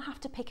not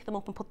have to pick them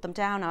up and put them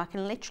down. Now I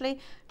can literally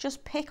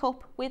just pick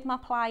up with my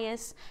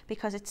pliers,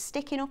 because it's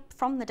sticking up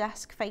from the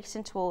desk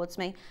facing towards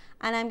me.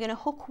 And I'm going to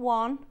hook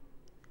 1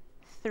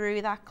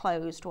 through that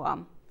closed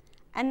one,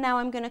 and now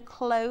I'm going to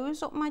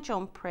close up my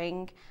jump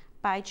ring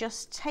by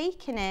just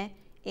taking it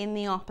in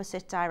the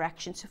opposite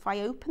direction. So if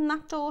I open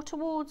that door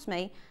towards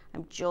me,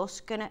 I'm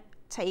just going to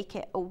take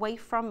it away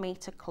from me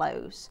to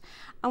close.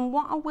 And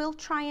what I will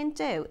try and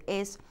do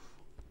is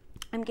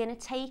I'm going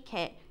to take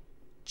it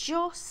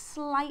just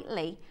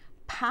slightly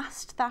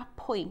past that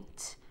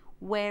point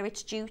where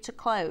it's due to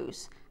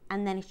close,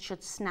 and then it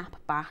should snap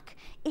back.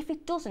 If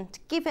it doesn't,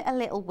 give it a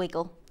little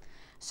wiggle.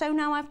 So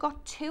now I've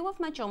got two of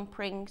my jump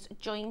rings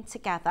joined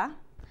together.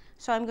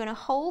 So I'm going to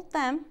hold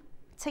them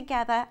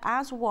together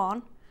as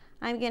one.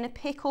 I'm going to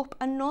pick up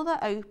another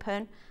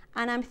open,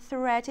 and I'm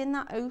threading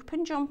that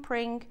open jump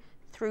ring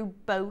through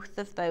both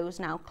of those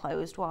now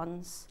closed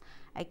ones.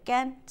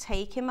 Again,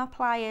 taking my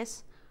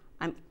pliers,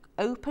 I'm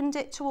opened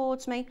it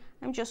towards me,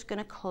 I'm just going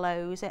to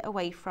close it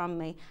away from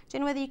me.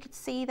 Don't know whether you could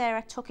see there,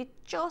 I took it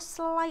just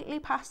slightly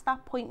past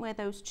that point where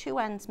those two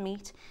ends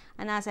meet,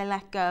 and as I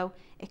let go,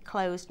 it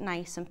closed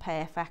nice and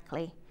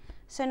perfectly.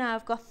 So now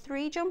I've got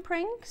 3 jump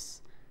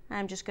rings, and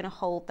I'm just going to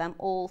hold them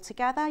all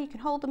together. You can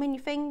hold them in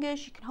your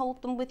fingers, you can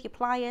hold them with your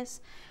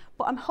pliers,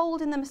 but I'm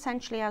holding them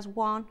essentially as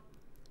one,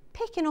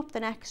 picking up the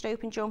next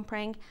open jump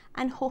ring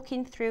and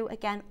hooking through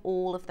again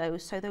all of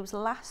those. So those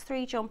last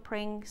 3 jump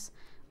rings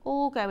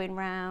all going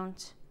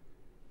round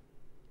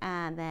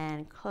and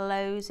then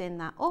closing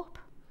that up.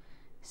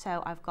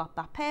 So I've got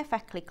that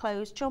perfectly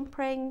closed jump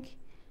ring,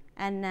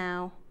 and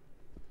now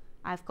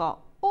I've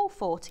got all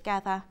 4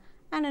 together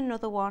and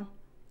another one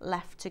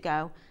left to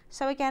go.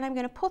 So again, I'm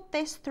going to put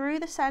this through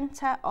the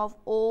center of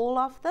all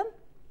of them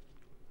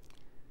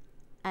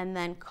and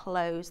then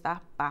close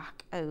that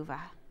back over.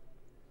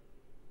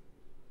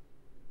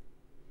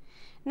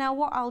 Now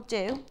what I'll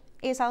do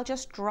is I'll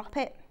just drop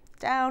it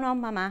down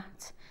on my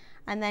mat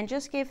and then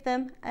just give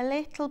them a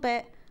little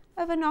bit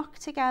of a knock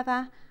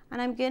together,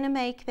 and I'm going to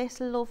make this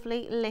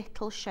lovely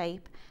little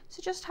shape.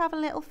 So just have a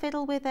little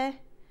fiddle with it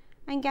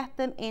and get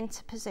them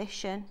into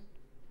position.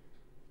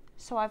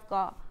 So I've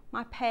got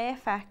my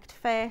perfect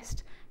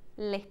first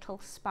little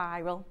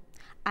spiral,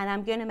 and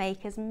I'm going to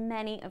make as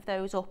many of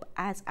those up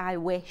as I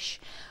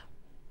wish.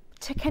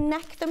 To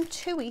connect them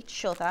to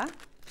each other,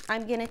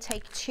 I'm going to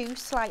take 2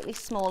 slightly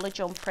smaller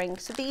jump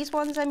rings. So these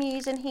ones I'm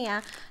using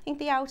here, I think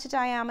the outer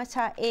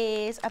diameter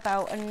is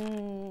about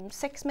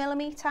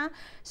 6mm,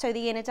 so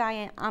the inner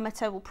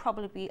diameter will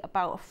probably be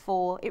about a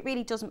 4. It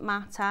really doesn't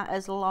matter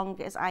as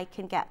long as I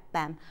can get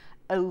them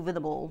over the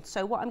ball.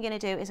 So what I'm going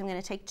to do is I'm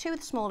going to take 2 of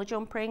the smaller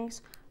jump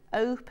rings,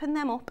 open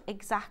them up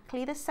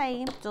exactly the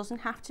same, doesn't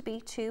have to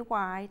be too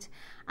wide,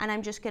 and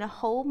I'm just going to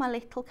hold my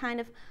little kind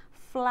of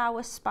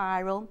flower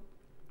spiral,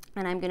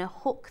 and I'm going to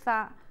hook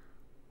that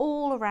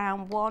all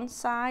around one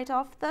side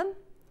of them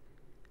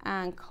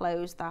and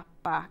close that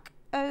back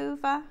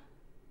over.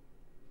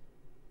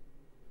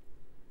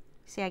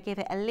 See, I give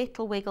it a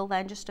little wiggle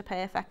then just to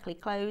perfectly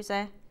close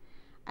it.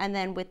 And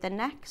then with the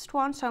next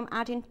one, so I'm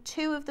adding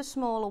 2 of the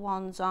smaller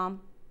ones on,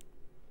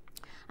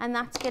 and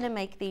that's going to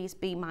make these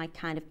be my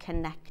kind of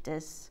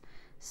connectors.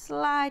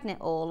 Sliding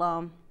it all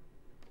on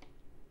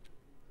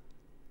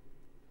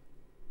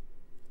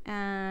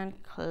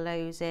and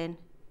closing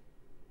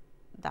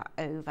that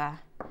over.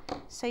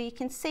 So you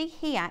can see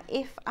here,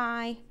 if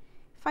I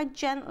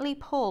gently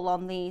pull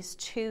on these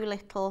 2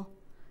 little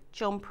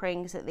jump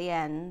rings at the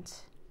end,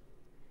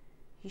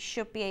 you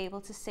should be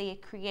able to see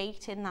it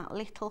creating that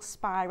little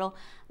spiral,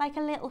 like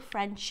a little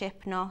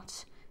friendship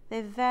knot.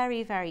 They're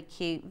very, very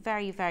cute,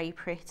 very, very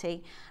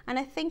pretty. And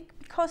I think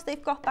because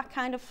they've got that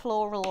kind of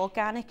floral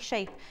organic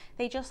shape,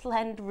 they just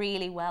lend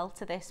really well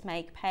to this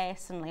make.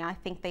 Personally, I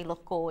think they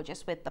look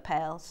gorgeous with the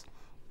pearls.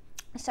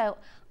 So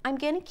I'm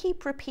going to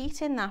keep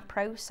repeating that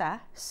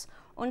process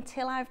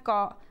until I've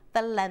got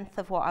the length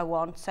of what I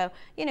want. So,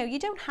 you know, you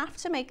don't have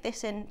to make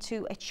this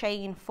into a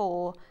chain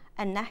for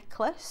a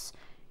necklace.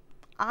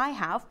 I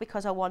have,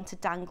 because I want to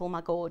dangle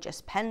my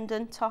gorgeous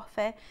pendant off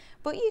it,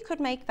 but you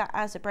could make that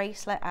as a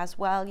bracelet as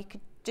well. You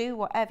could do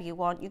whatever you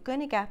want. You're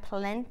going to get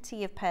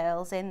plenty of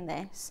pearls in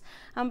this,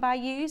 and by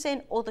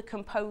using other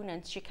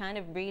components, you're kind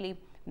of really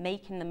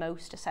making the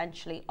most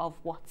essentially of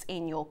what's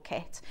in your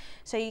kit.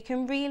 So you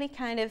can really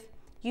kind of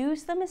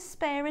use them as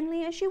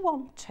sparingly as you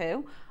want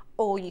to,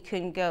 or you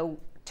can go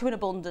to an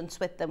abundance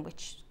with them, which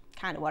is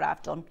kind of what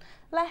I've done.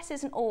 Less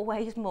isn't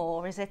always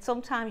more, is it?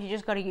 Sometimes you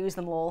just got to use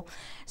them all.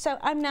 So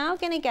I'm now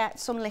going to get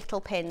some little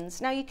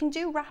pins. Now you can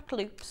do wrapped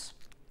loops,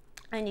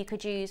 and you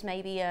could use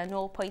maybe a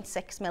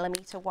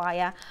 0.6mm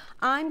wire.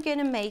 I'm going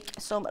to make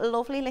some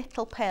lovely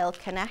little pearl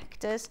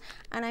connectors,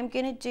 and I'm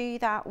going to do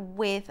that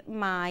with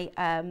my,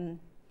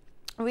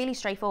 really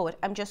straightforward,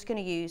 I'm just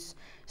going to use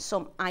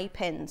some eye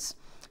pins.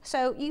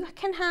 So you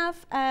can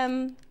have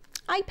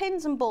eye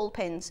pins and ball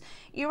pins.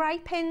 Your eye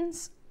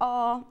pins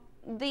are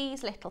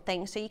these little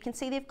things, so you can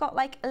see they've got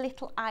like a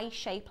little eye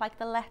shape, like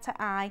the letter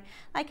I,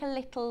 like a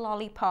little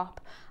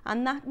lollipop,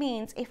 and that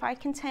means if I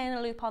can turn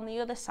a loop on the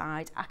other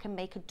side, I can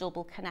make a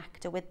double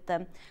connector with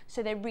them.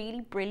 So they're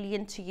really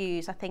brilliant to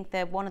use. I think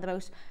they're one of the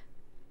most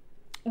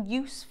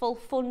useful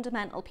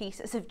fundamental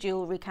pieces of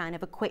jewellery kind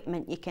of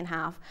equipment you can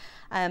have.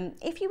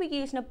 If you were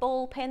using a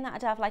ball pin,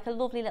 that'd have like a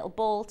lovely little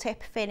ball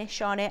tip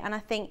finish on it, and I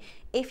think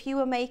if you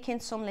were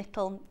making some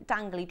little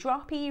dangly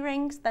drop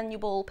earrings, then your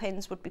ball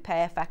pins would be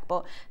perfect.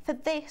 But for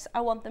this,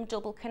 I want them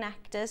double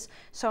connectors,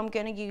 so I'm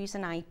going to use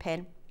an eye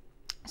pin.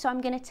 So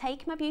I'm going to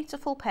take my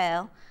beautiful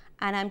pearl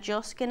and I'm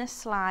just going to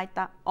slide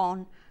that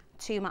on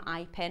to my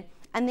eye pin.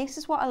 And this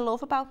is what I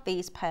love about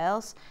these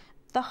pearls.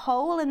 The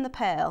hole in the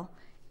pearl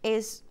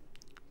is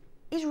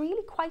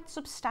really quite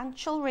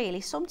substantial, really.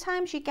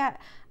 Sometimes you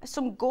get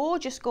some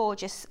gorgeous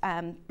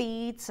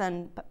beads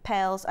and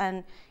pearls,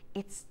 and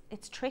it's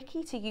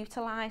tricky to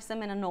utilise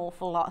them in an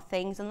awful lot of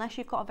things unless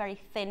you've got a very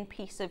thin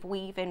piece of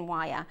weaving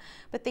wire.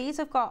 But these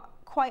have got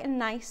quite a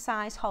nice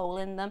size hole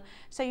in them,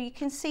 so you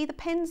can see the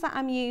pins that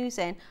I'm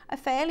using are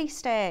fairly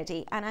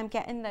sturdy, and I'm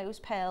getting those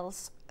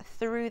pearls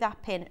through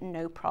that pin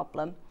no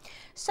problem.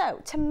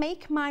 So to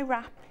make my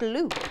wrap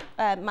loop,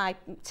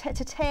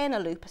 to turn a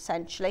loop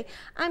essentially,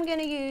 I'm going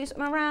to use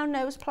my round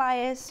nose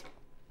pliers.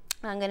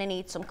 I'm going to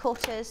need some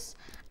cutters,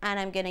 and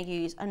I'm going to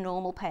use a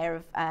normal pair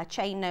of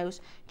chain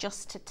nose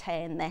just to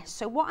turn this.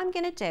 So what I'm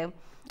going to do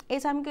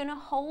is I'm going to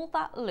hold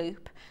that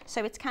loop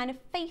so it's kind of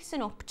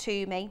facing up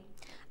to me,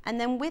 and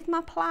then with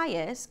my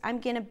pliers I'm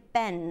going to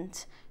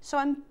bend. So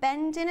I'm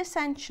bending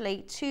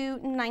essentially to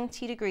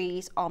 90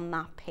 degrees on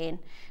that pin.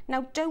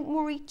 Now don't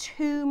worry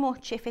too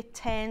much if it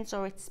turns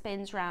or it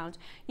spins round.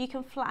 You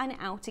can flatten it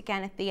out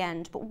again at the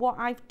end, but what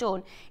I've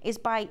done is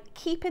by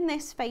keeping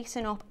this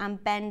facing up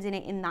and bending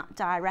it in that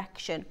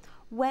direction,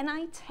 when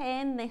I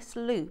turn this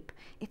loop,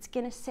 it's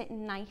going to sit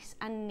nice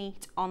and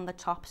neat on the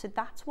top. So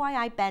that's why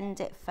I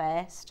bend it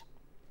first.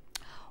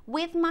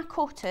 With my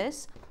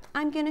cutters,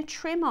 I'm going to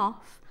trim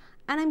off,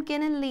 and I'm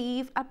going to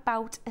leave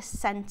about 1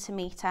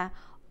 centimetre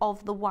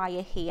of the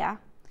wire here,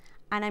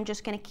 and I'm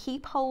just going to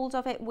keep hold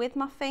of it with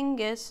my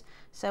fingers,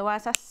 so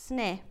as I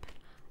snip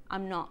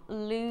I'm not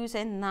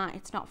losing that,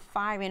 it's not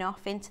firing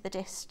off into the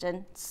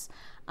distance,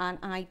 and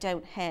I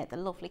don't hurt the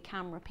lovely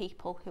camera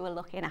people who are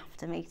looking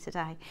after me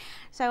today.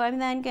 So I'm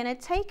then going to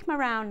take my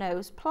round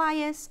nose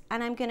pliers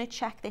and I'm going to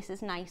check this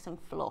is nice and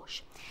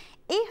flush.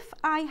 If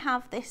I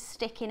have this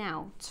sticking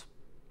out,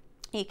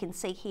 you can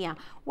see here,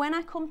 when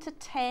I come to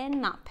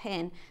turn that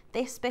pin,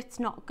 this bit's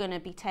not going to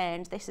be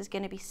turned. This is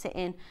going to be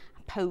sitting,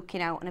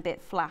 poking out and a bit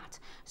flat.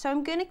 So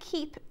I'm going to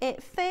keep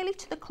it fairly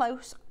to the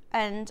close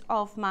end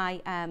of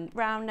my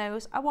round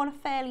nose. I want a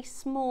fairly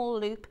small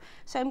loop,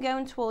 so I'm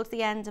going towards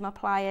the end of my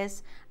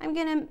pliers. I'm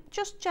going to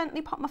just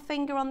gently pop my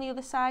finger on the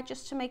other side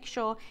just to make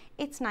sure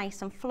it's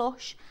nice and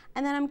flush,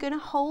 and then I'm going to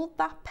hold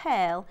that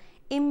pearl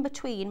in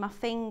between my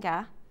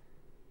finger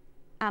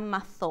and my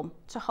thumb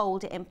to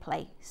hold it in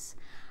place.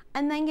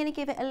 And then going to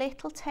give it a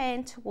little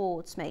turn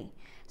towards me.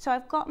 So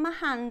I've got my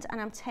hand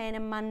and I'm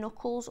turning my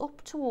knuckles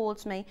up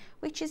towards me,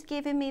 which is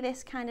giving me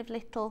this kind of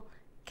little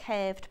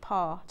curved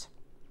part.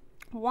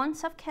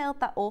 Once I've curled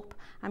that up,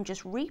 I'm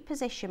just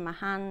repositioning my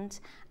hand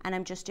and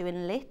I'm just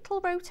doing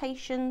little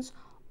rotations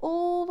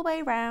all the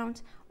way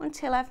around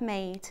until I've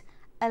made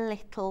a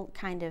little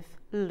kind of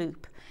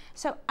loop.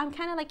 So I'm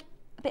kind of like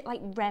a bit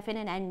like revving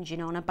an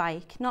engine on a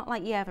bike, not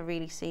like you ever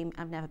really see.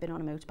 I've never been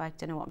on a motorbike,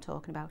 don't know what I'm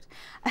talking about.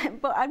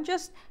 But I'm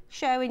just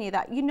showing you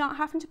that you're not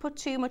having to put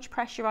too much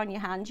pressure on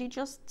your hand, you're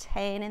just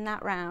turning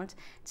that round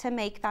to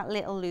make that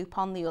little loop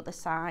on the other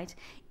side.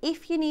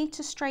 If you need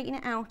to straighten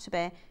it out a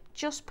bit,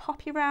 just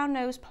pop your round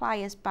nose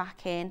pliers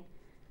back in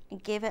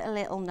and give it a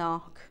little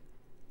knock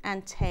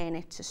and turn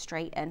it to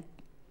straighten.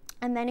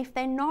 And then if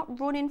they're not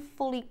running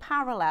fully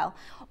parallel,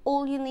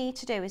 all you need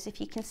to do is,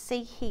 if you can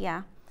see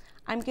here,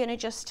 I'm going to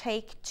just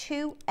take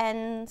 2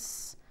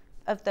 ends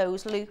of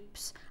those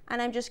loops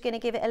and I'm just going to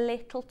give it a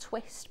little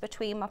twist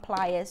between my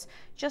pliers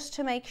just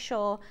to make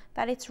sure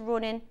that it's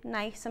running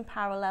nice and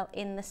parallel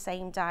in the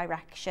same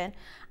direction.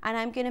 And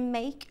I'm going to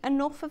make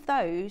enough of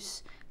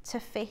those to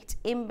fit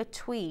in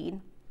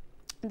between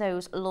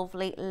those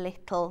lovely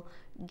little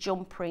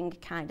jump ring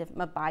kind of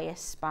my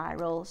bias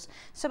spirals.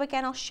 So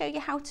again, I'll show you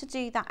how to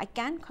do that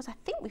again because I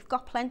think we've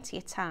got plenty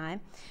of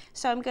time.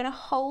 So I'm going to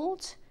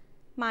hold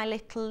my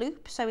little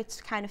loop so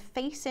it's kind of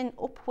facing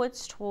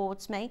upwards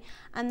towards me,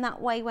 and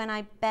that way when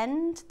I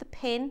bend the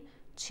pin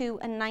to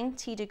a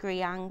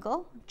 90-degree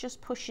angle,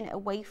 just pushing it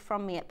away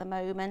from me at the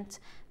moment,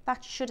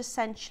 that should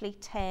essentially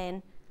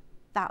turn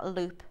that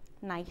loop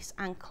nice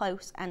and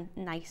close and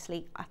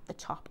nicely at the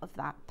top of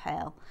that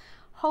pearl.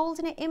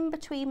 Holding it in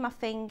between my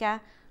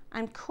finger,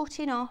 I'm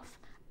cutting off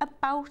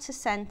about 1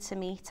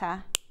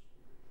 centimetre.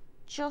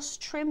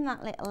 Just trim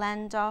that little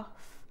end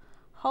off,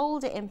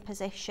 hold it in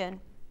position,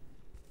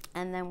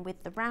 and then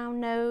with the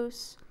round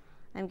nose,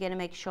 I'm going to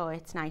make sure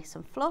it's nice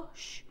and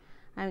flush.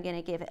 I'm going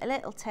to give it a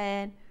little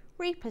turn,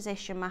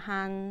 reposition my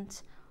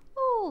hand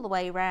all the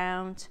way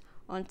round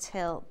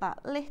until that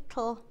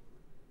little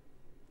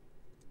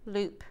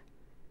loop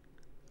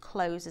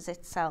closes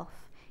itself.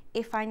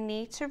 If I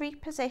need to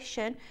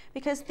reposition,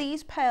 because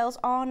these pearls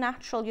are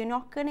natural, you're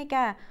not going to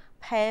get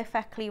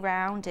perfectly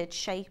rounded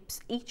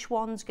shapes. Each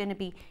one's going to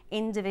be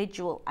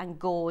individual and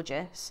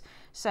gorgeous.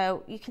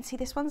 So you can see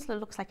this one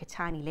looks like a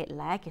tiny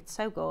little egg. It's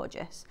so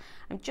gorgeous.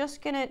 I'm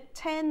just going to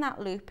turn that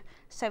loop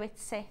so it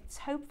sits.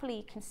 Hopefully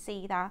you can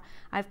see that.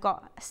 I've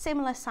got a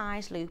similar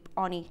size loop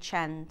on each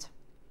end.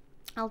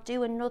 I'll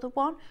do another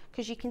one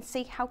because you can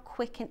see how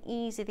quick and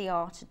easy they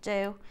are to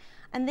do.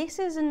 And this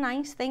is a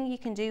nice thing you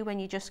can do when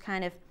you're just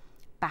kind of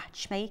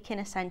batch making,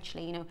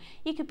 essentially. You know,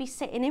 you could be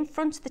sitting in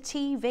front of the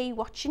TV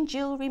watching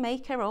Jewellery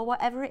Maker or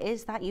whatever it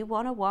is that you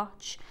want to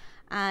watch,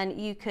 and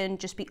you can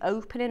just be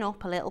opening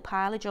up a little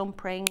pile of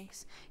jump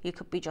rings. You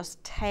could be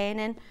just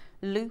turning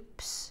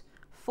loops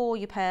for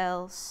your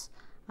pearls.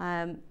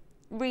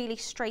 Really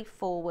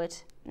straightforward,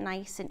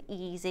 nice and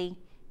easy,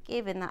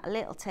 giving that a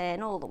little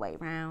turn all the way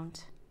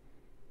round.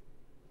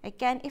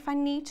 Again, if I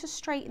need to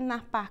straighten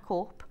that back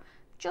up,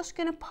 just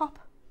going to pop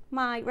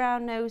my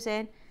round nose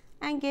in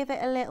and give it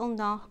a little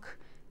knock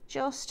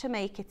just to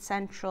make it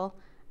central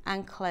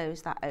and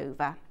close that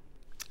over.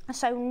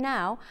 So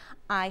now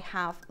I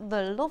have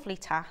the lovely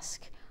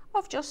task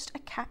of just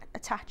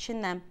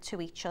attaching them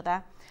to each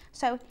other.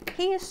 So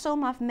here's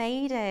some I've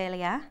made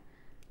earlier.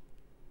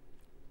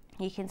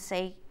 You can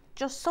see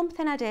just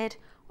something I did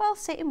while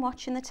sitting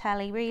watching the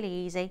telly, really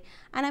easy.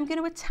 And I'm going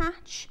to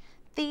attach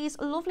these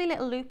lovely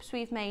little loops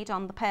we've made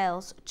on the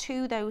pearls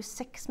to those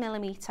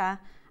 6mm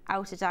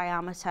outer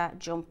diameter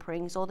jump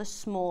rings, or the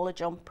smaller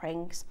jump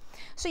rings.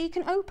 So you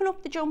can open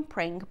up the jump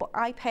ring, but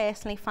I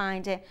personally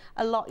find it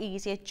a lot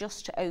easier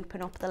just to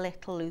open up the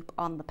little loop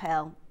on the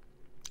pearl.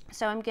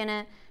 So I'm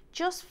gonna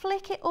just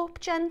flick it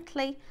up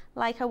gently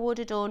like I would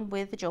have done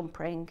with the jump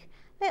ring.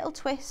 Little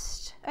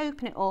twist,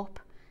 open it up,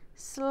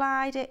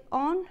 slide it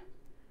on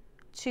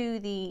to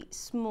the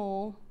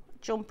small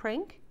jump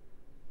ring.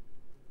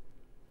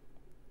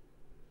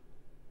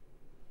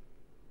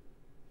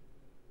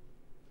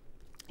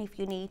 If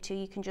you need to,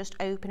 you can just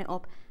open it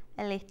up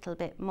a little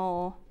bit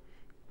more.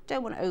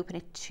 Don't want to open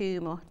it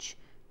too much,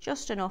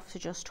 just enough to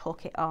just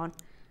hook it on.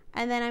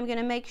 And then I'm going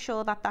to make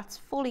sure that that's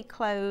fully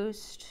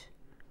closed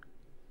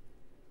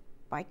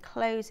by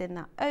closing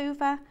that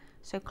over.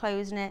 So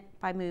closing it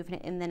by moving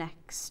it in the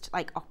next,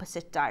 like,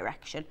 opposite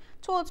direction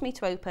towards me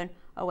to open,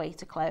 away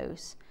to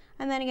close.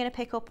 And then I'm going to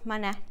pick up my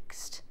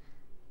next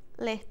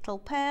little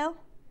pearl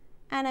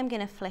and I'm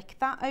going to flick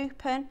that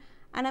open.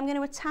 And I'm going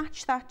to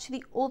attach that to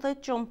the other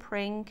jump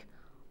ring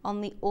on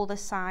the other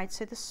side.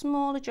 So the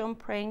smaller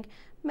jump ring,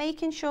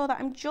 making sure that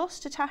I'm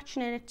just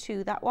attaching it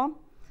to that one.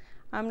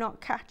 I'm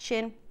not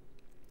catching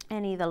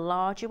any of the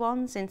larger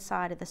ones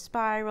inside of the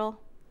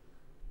spiral.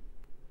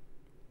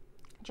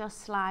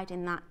 Just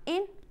sliding that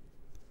in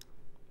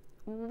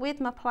with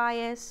my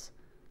pliers,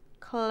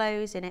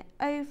 closing it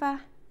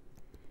over.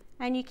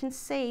 And you can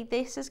see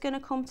this is going to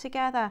come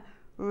together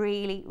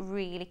really,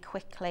 really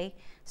quickly.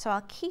 So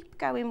I'll keep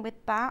going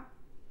with that.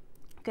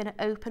 I'm going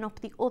to open up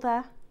the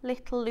other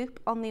little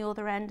loop on the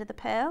other end of the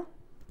pearl,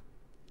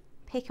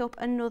 pick up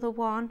another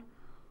one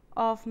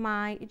of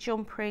my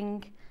jump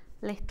ring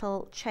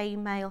little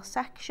chainmail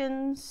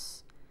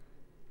sections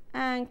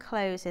and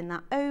closing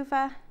that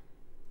over,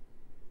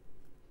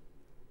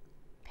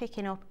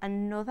 picking up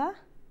another,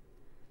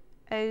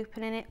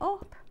 opening it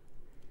up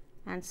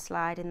and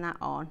sliding that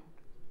on.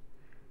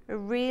 A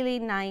really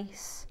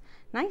nice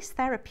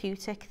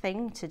therapeutic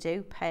thing to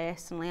do,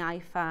 personally, I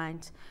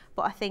find.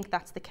 But I think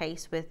that's the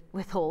case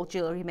with all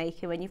Jewellery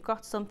Maker. When you've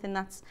got something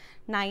that's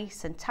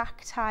nice and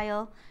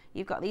tactile,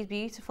 you've got these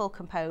beautiful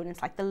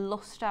components, like the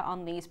luster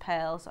on these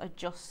pearls are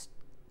just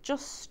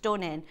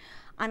stunning.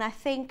 And I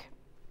think,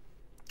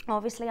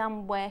 obviously,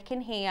 I'm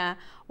working here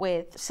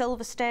with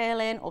silver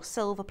sterling or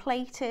silver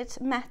plated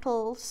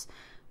metals,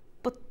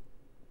 but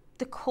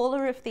the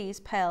colour of these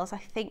pearls, I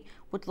think,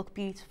 would look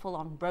beautiful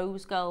on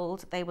rose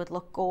gold. They would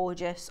look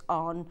gorgeous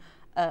on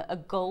a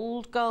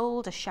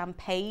gold, a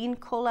champagne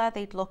colour.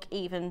 They'd look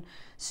even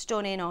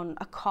stunning on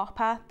a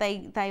copper.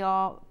 They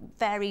are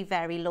very,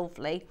 very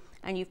lovely,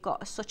 and you've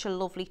got such a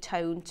lovely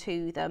tone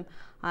to them.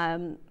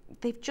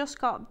 They've just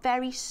got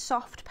very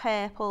soft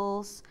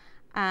purples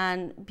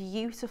and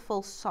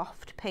beautiful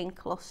soft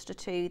pink luster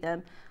to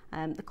them.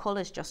 The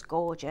colour's just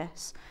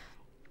gorgeous.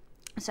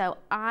 So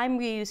I'm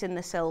using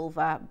the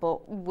silver,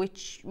 but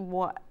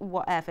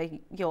whatever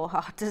your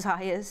heart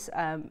desires,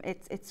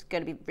 it's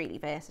going to be really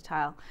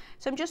versatile.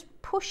 So I'm just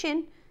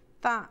pushing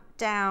that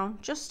down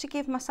just to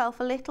give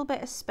myself a little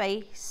bit of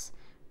space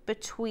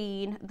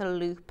between the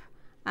loop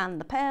and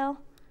the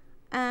pearl,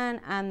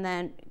 and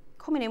then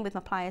coming in with my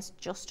pliers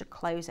just to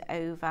close it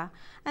over.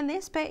 And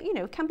this bit, you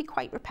know, can be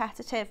quite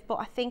repetitive, but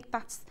I think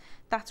that's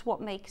what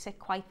makes it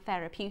quite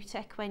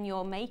therapeutic when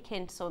you're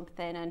making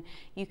something and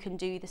you can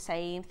do the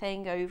same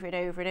thing over and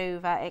over and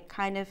over. It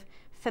kind of,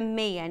 for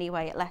me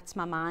anyway, it lets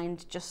my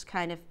mind just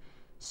kind of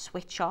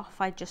switch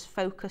off. I just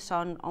focus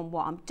on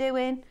what I'm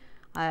doing,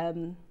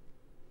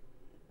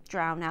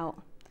 drown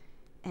out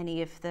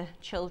any of the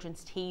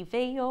children's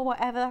TV or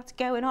whatever that's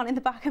going on in the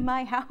back of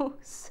my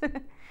house.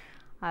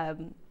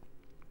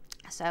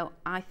 So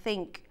I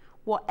think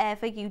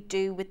whatever you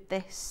do with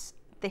this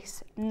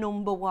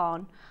number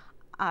one,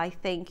 I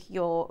think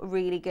you're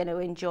really going to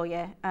enjoy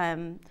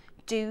it.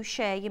 Do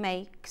share your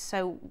makes,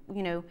 so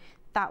you know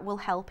that will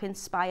help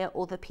inspire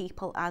other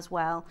people as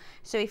well.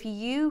 So if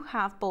you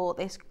have bought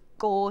this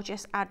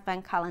gorgeous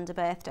advent calendar,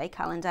 birthday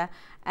calendar,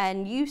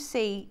 and you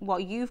see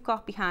what you've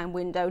got behind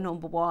window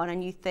number 1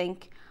 and you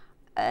think,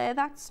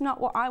 that's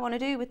not what I want to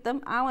do with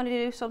them, I want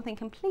to do something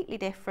completely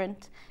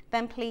different,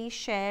 then please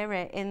share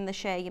it in the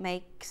Share Your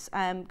Makes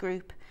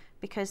group,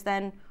 because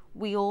then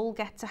we all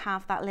get to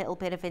have that little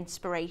bit of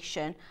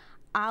inspiration.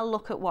 I'll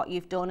look at what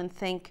you've done and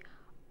think,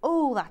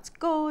 oh, that's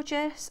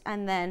gorgeous,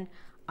 and then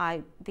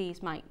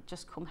these might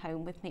just come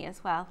home with me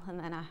as well, and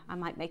then I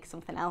might make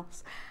something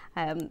else.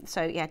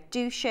 So yeah,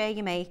 do share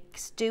your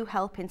makes, do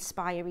help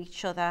inspire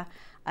each other.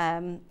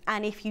 And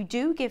if you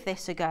do give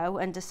this a go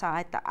and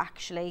decide that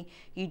actually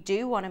you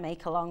do want to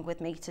make along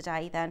with me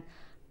today, then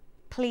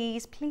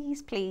please,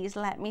 please, please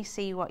let me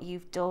see what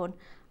you've done,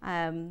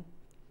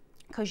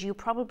 because you'll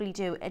probably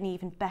do an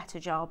even better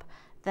job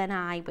than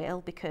I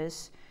will,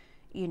 because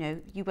you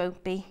know, you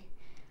won't be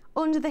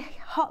under the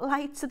hot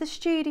lights of the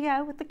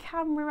studio with the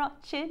camera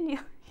watching.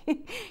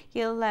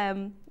 You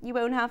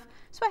won't have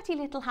sweaty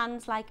little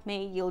hands like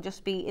me. You'll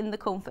just be in the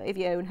comfort of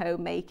your own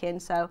home making.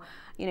 So,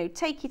 you know,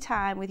 take your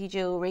time with your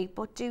jewellery,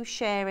 but do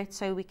share it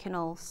so we can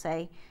all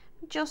see.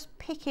 Just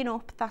picking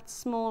up that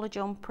smaller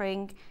jump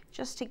ring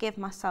just to give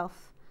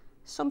myself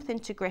something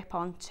to grip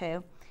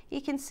onto.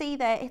 You can see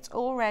there it's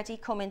already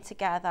coming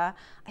together.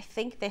 I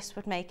think this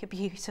would make a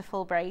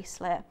beautiful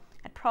bracelet.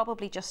 I'd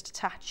probably just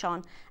attach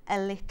on a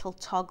little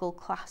toggle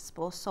clasp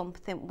or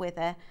something with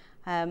it.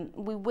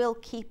 We will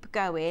keep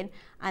going,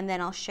 and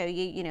then I'll show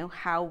you, you know,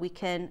 how we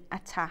can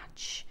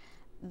attach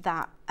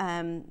that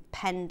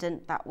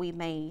pendant that we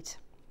made.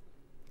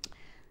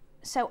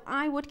 So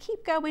I would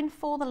keep going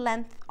for the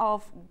length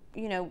of,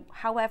 you know,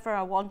 however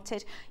I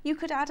wanted. You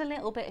could add a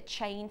little bit of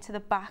chain to the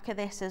back of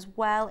this as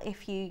well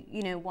if you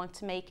know, want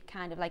to make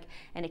kind of like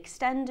an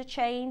extender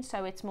chain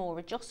so it's more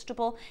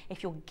adjustable.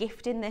 If you're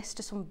gifting this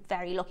to some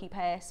very lucky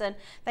person,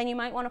 then you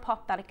might want to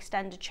pop that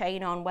extender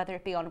chain on, whether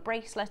it be on a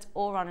bracelet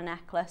or on a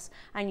necklace,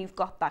 and you've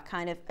got that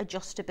kind of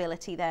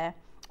adjustability there.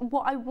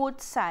 What I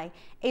would say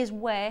is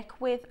work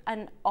with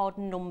an odd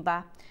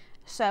number.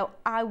 So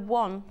I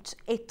want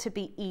it to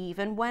be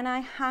even. When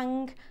I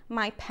hang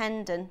my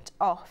pendant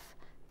off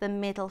the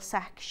middle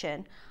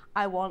section,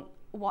 I want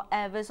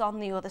whatever's on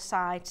the other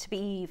side to be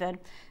even.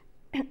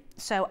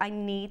 So I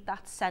need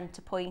that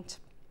center point,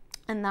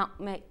 and that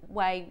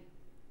way,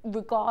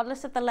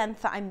 regardless of the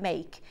length that I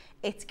make,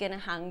 it's going to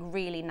hang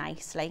really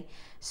nicely.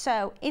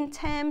 So in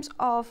terms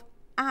of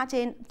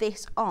adding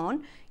this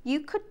on,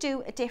 you could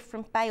do a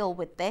different bail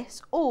with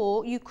this,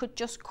 or you could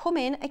just come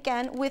in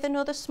again with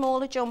another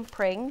smaller jump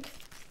ring.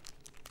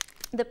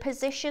 The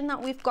position that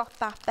we've got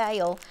that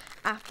bail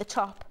at the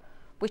top,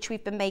 which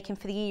we've been making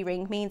for the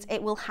earring, means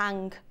it will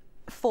hang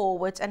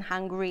forwards and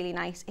hang really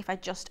nice if I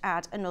just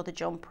add another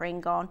jump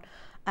ring on.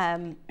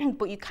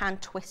 But you can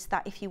twist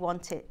that if you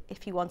wanted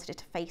it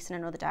to face in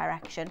another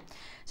direction.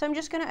 So I'm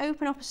just going to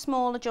open up a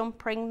smaller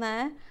jump ring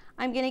there.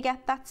 I'm going to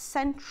get that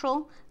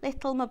central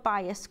little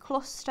Mabias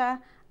cluster,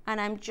 and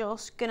I'm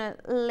just going to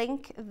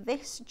link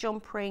this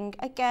jump ring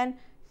again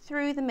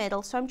through the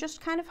middle. So I'm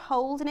just kind of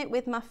holding it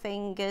with my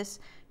fingers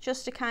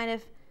just to kind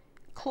of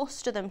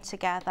cluster them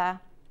together.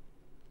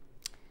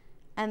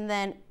 And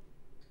then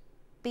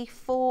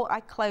before I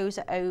close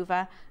it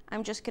over,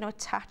 I'm just going to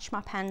attach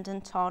my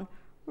pendant on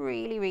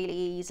really, really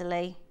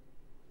easily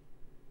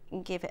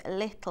and give it a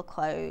little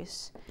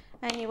close.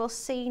 And you will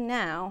see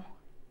now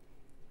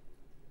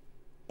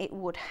it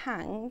would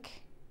hang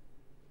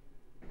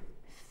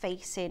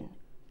facing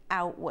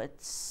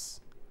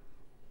outwards.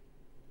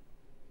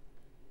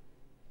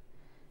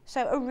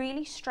 So a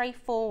really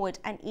straightforward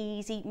and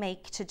easy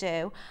make to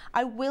do.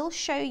 I will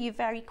show you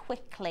very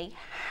quickly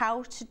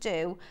how to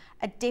do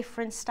a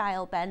different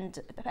style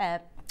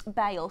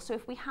bail. So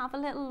if we have a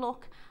little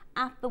look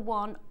at the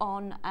one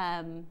on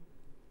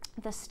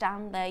the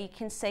stand there, you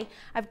can see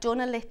I've done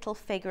a little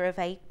figure of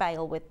 8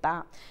 bail with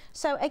that.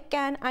 So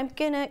again, I'm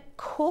going to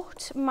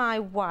cut my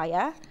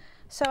wire.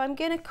 So I'm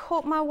going to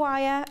cut my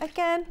wire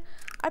again.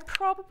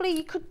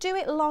 You could do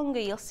it longer.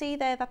 You'll see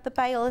there that the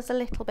bail is a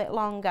little bit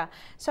longer.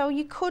 So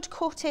you could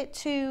cut it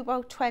to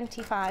about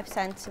 25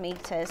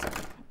 centimetres.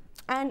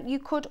 And you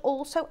could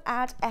also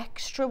add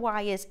extra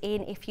wires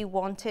in if you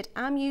wanted.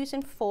 I'm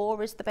using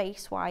 4 as the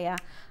base wire,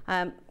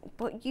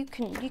 but you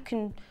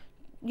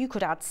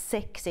could add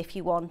 6 if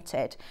you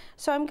wanted.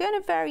 So I'm going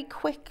to very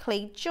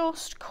quickly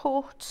just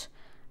cut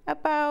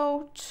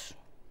about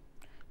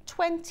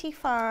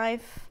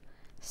 25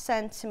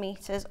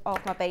 centimetres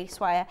of my base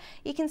wire.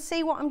 You can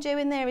see what I'm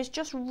doing there is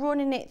just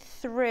running it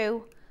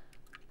through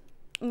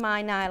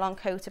my nylon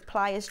coated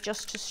pliers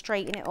just to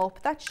straighten it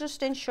up. That's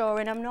just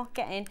ensuring I'm not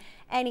getting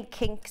any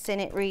kinks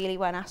in it really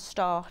when I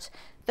start.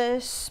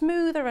 The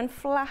smoother and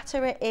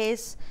flatter it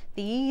is,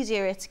 the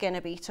easier it's going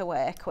to be to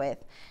work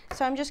with.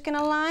 So I'm just going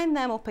to line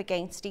them up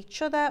against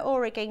each other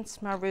or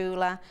against my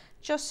ruler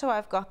just so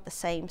I've got the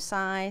same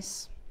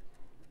size.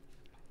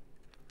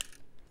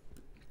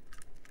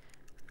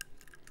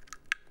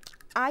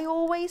 I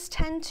always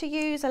tend to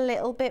use a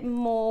little bit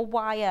more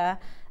wire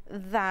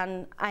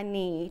than I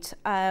need.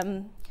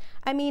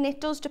 I mean, it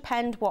does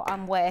depend what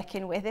I'm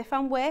working with. If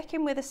I'm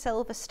working with a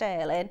silver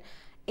sterling,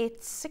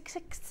 it's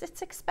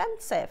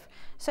expensive.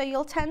 So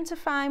you'll tend to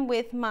find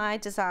with my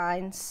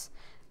designs,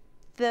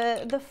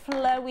 the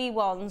flowy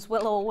ones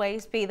will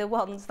always be the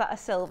ones that are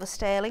silver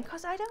sterling,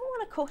 because I don't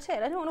want to cut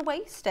it, I don't want to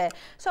waste it.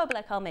 So I'll be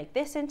like, I'll make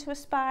this into a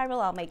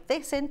spiral, I'll make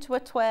this into a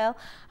twirl.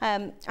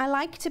 I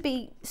like to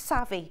be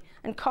savvy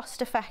and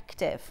cost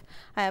effective.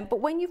 But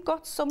when you've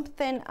got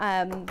something,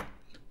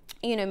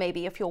 you know,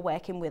 maybe if you're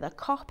working with a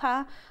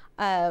copper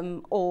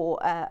or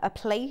a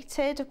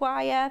plated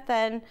wire,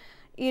 then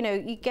you know,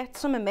 you get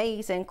some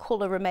amazing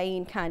colour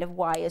remain kind of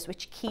wires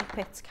which keep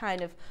its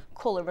kind of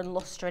colour and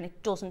lustre, and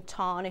it doesn't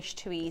tarnish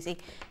too easy.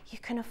 You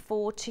can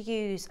afford to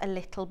use a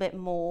little bit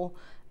more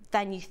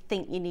than you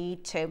think you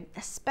need to,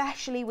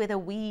 especially with a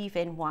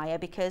weave-in wire,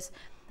 because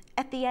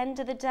at the end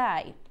of the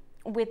day,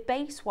 with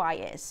base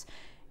wires,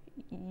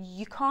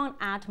 you can't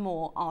add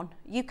more on.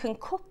 You can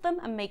cut them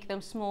and make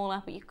them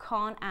smaller, but you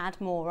can't add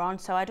more on.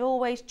 So I'd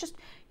always just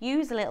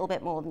use a little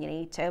bit more than you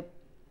need to.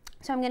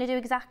 So I'm going to do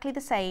exactly the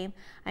same.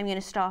 I'm going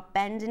to start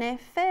bending it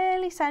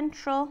fairly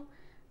central,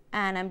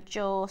 and I'm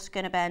just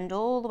going to bend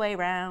all the way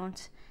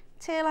around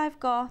till I've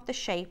got the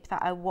shape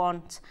that I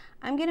want.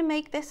 I'm going to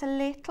make this a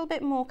little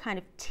bit more kind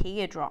of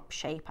teardrop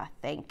shape, I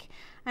think.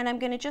 And I'm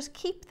going to just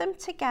keep them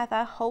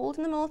together,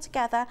 holding them all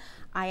together.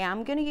 I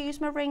am going to use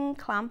my ring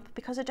clamp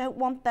because I don't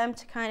want them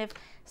to kind of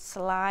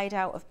slide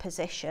out of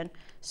position.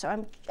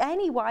 So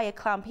any wire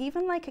clamp,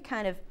 even like a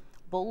kind of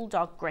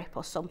bulldog grip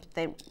or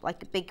something,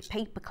 like a big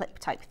paper clip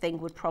type thing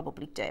would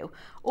probably do.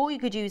 Or you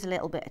could use a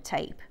little bit of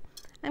tape.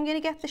 I'm going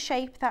to get the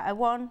shape that I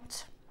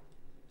want.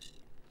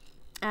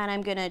 And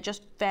I'm going to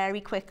just very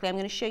quickly, I'm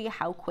going to show you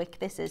how quick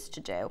this is to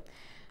do.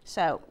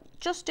 So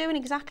just doing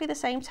exactly the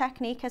same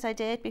technique as I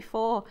did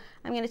before.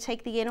 I'm going to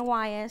take the inner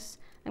wires,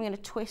 I'm going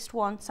to twist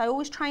once. I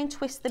always try and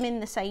twist them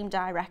in the same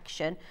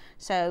direction.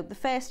 So the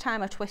first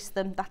time I twist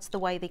them, that's the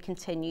way they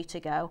continue to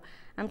go.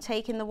 I'm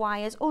taking the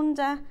wires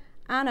under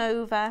and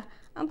over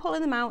and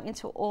pulling them out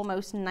into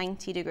almost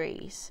 90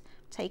 degrees.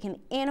 Taking the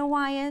inner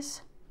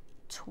wires,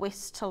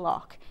 twist to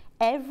lock.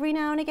 Every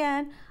now and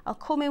again, I'll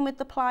come in with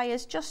the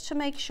pliers just to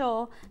make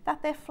sure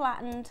that they're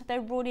flattened, they're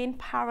running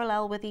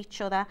parallel with each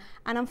other,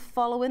 and I'm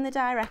following the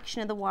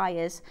direction of the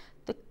wires.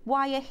 The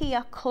wire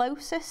here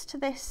closest to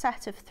this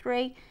set of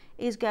 3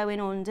 is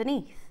going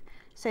underneath.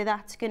 So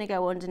that's going to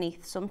go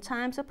underneath.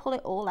 Sometimes I pull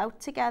it all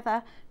out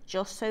together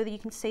just so that you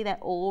can see they're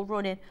all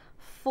running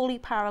fully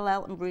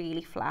parallel and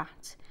really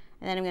flat.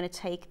 And then I'm going to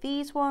take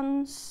these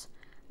ones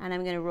and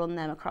I'm going to run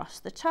them across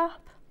the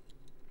top.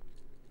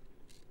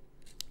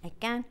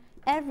 Again,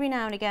 every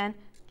now and again,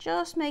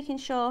 just making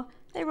sure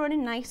they're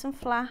running nice and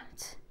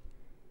flat.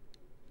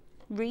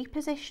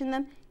 Reposition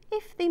them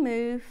if they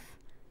move.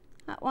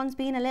 That one's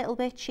been a little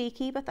bit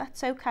cheeky, but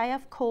that's okay.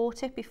 I've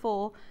caught it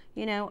before.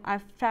 You know,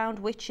 I've found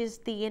which is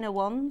the inner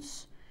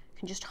ones. I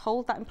can just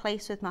hold that in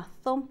place with my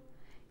thumb,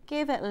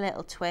 give it a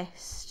little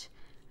twist,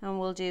 and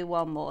we'll do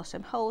one more. So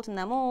I'm holding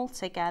them all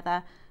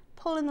together,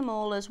 pulling them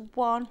all as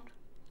one,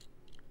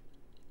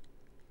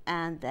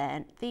 and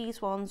then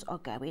these ones are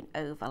going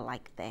over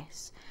like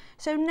this.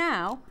 So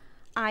now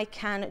I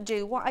can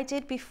do what I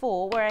did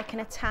before, where I can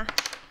attach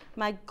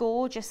my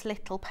gorgeous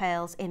little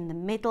pearls in the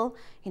middle.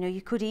 You know,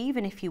 you could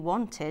even, if you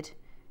wanted,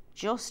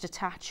 just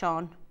attach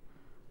on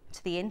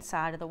to the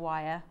inside of the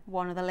wire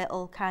one of the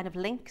little kind of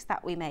links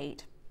that we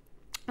made.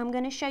 I'm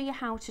going to show you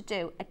how to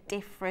do a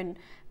different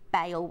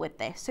bail with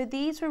this. So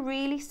these were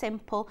really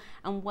simple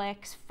and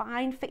works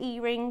fine for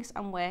earrings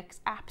and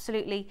works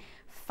absolutely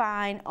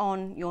fine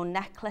on your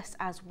necklace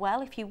as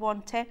well if you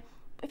want it.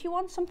 If you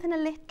want something a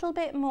little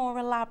bit more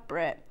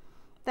elaborate,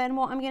 then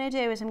what I'm going to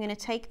do is I'm going to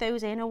take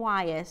those inner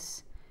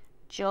wires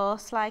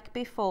just like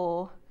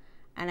before,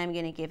 and I'm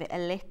going to give it a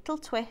little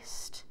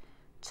twist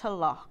to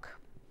lock.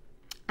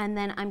 And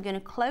then I'm going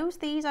to close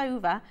these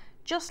over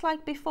just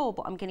like before,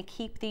 but I'm going to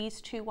keep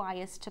these 2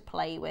 wires to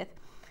play with.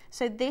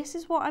 So this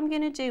is what I'm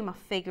going to do my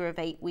figure of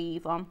 8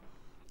 weave on.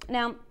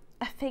 Now,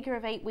 a figure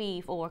of 8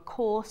 weave or a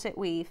corset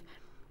weave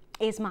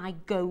is my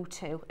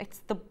go-to. It's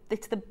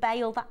the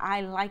bail that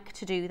I like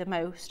to do the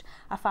most.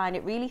 I find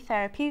it really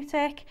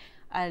therapeutic.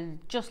 I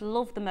just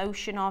love the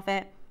motion of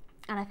it,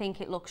 and I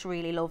think it looks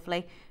really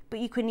lovely. But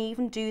you can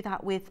even do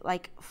that with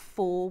like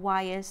 4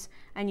 wires,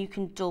 and you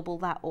can double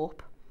that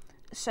up.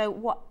 So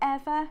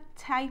whatever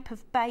type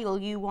of bail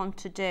you want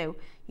to do,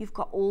 you've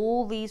got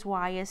all these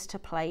wires to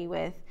play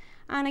with.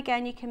 And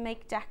again, you can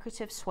make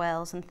decorative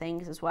swirls and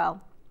things as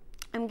well.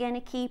 I'm going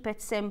to keep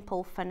it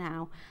simple for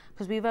now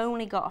because we've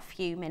only got a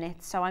few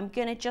minutes. So I'm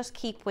going to just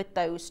keep with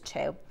those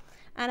 2.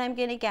 And I'm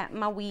going to get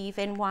my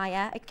weave-in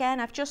wire. Again,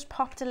 I've just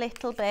popped a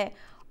little bit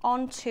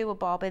onto a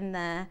bobbin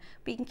there,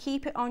 but you can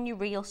keep it on your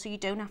reel so you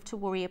don't have to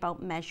worry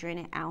about measuring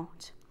it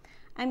out.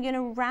 I'm going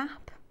to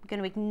wrap, I'm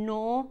going to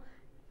ignore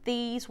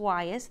these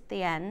wires at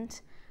the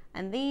end,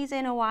 and these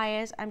inner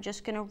wires I'm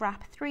just going to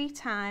wrap 3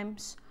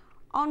 times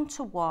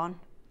onto one,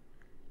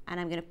 and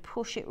I'm going to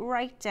push it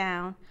right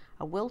down.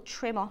 I will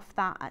trim off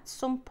that at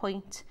some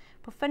point,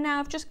 but for now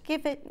I've just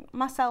given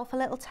myself a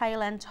little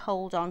tail end to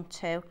hold on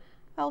to.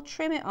 I'll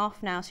trim it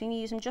off now, so you can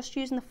use, I'm just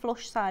using the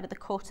flush side of the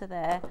cutter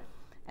there,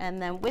 and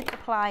then with the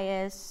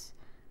pliers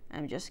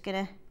I'm just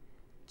going to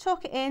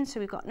tuck it in so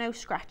we've got no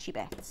scratchy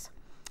bits.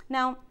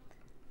 Now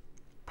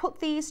put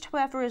these to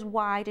ever as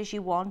wide as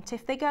you want.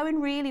 If they're going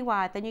really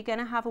wide, then you're going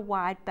to have a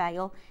wide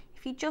bail.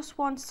 If you just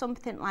want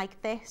something like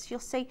this,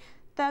 you'll see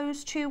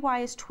those two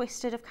wires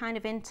twisted have kind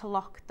of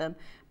interlocked them,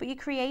 but you're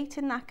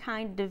creating that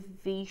kind of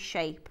V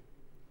shape.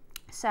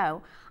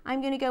 So I'm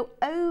going to go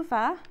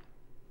over,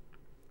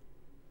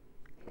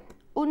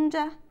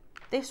 under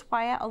this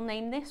wire. I'll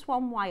name this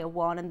one wire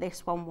 1 and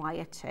this one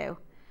wire 2.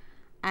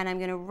 And I'm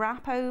going to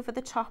wrap over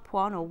the top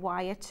one, or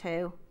wire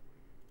 2.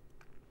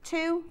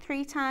 2,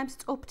 3 times,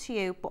 it's up to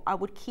you, but I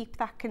would keep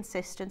that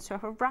consistent. So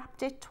if I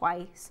wrapped it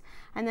twice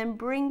and then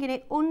bringing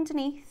it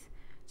underneath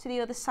to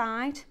the other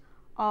side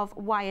of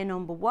wire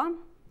number 1,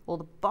 or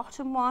the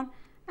bottom one,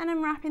 and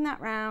I'm wrapping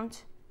that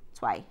round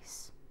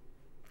twice.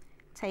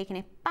 Taking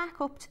it back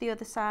up to the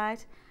other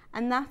side,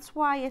 and that's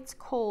why it's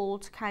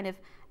called kind of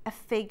a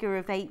figure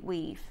of 8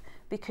 weave,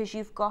 because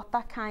you've got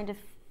that kind of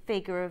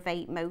figure of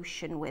 8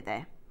 motion with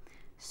it.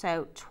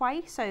 So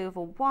twice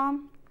over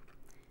 1,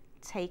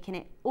 taking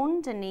it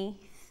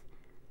underneath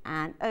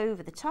and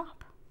over the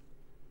top,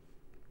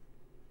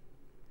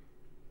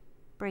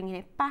 bringing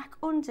it back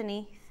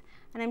underneath,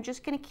 and I'm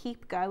just going to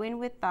keep going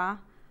with that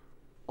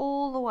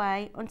all the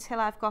way until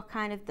I've got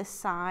kind of the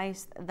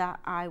size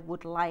that I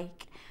would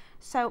like.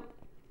 So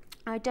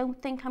I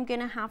don't think I'm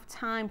going to have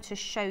time to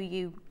show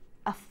you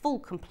a full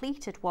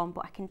completed one,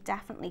 but I can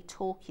definitely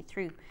talk you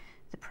through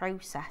the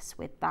process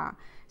with that.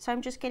 So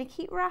I'm just going to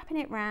keep wrapping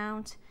it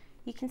round.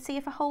 You can see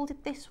if I hold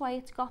it this way,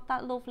 it's got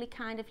that lovely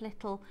kind of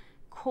little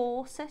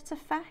corset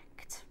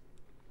effect,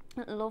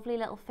 that lovely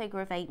little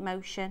figure of 8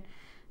 motion.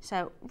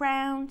 So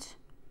round,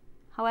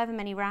 however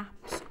many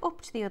wraps,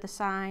 up to the other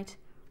side,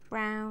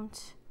 round,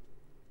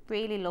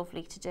 really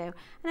lovely to do. And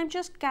I'm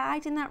just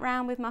guiding that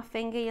round with my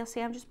finger. You'll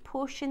see I'm just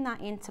pushing that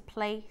into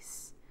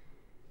place,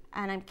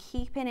 and I'm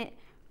keeping it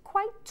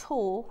quite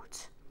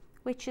taut,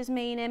 which is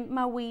meaning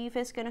my weave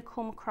is going to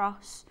come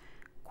across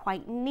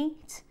quite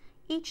neat.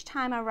 Each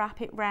time I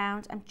wrap it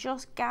round, I'm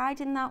just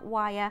guiding that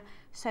wire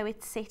so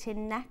it's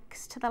sitting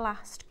next to the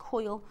last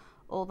coil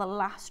or the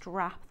last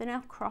wrap. They're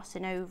not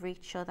crossing over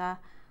each other.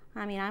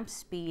 I mean, I'm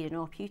speeding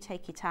up, you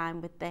take your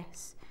time with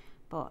this,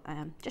 but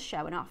just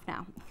showing off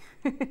now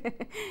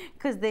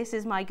because this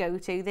is my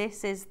go-to.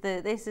 This is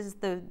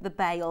the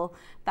bail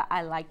that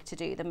I like to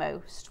do the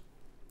most.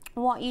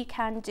 What you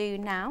can do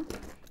now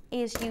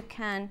is you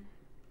can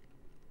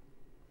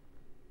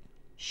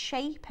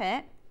shape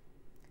it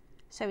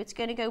so it's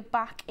going to go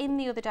back in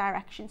the other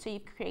direction, so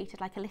you've created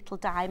like a little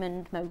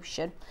diamond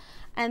motion,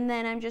 and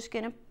then I'm just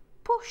going to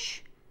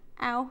push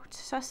out.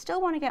 So I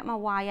still want to get my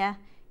wire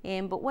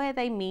in, but where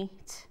they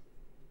meet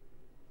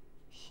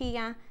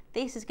here,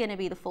 this is going to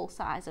be the full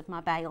size of my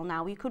bail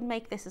now. You could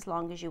make this as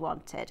long as you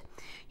wanted.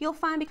 You'll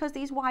find because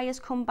these wires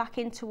come back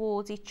in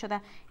towards each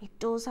other, it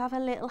does have a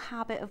little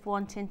habit of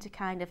wanting to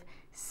kind of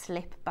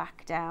slip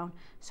back down.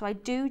 So I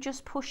do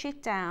just push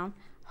it down,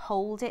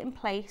 hold it in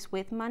place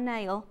with my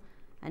nail.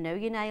 I know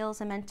your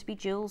nails are meant to be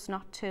jewels,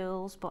 not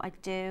tools, but I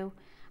do.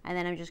 And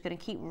then I'm just going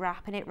to keep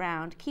wrapping it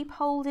round. Keep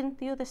holding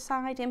the other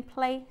side in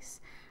place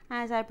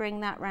as I bring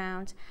that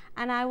round.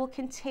 And I will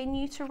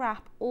continue to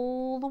wrap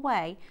all the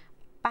way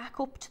back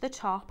up to the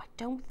top. I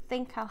don't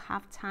think I'll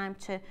have time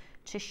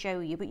to show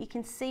you, but you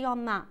can see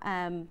on that,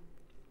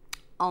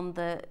 on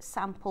the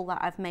sample that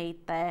I've made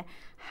there,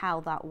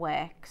 how that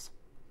works.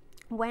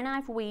 When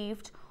I've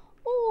weaved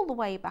all the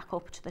way back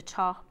up to the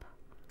top,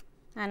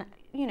 and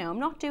you know, I'm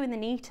not doing the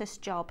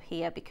neatest job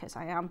here because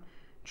I am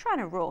trying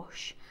to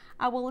rush,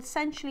 I will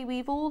essentially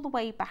weave all the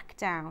way back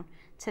down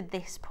to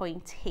this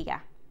point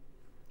here.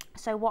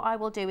 So what I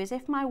will do is,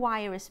 if my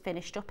wire is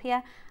finished up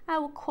here, I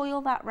will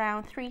coil that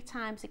round 3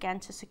 times again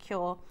to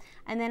secure,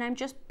 and then I'm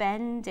just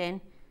bending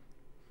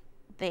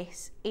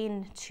this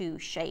into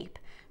shape.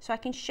 So I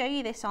can show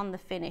you this on the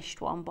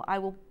finished one, but I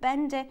will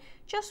bend it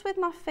just with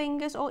my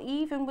fingers or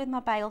even with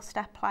my bail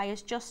step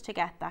pliers just to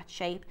get that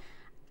shape.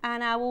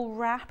 And I will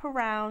wrap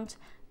around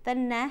the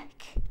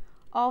neck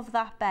of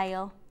that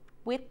bail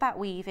with that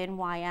weaving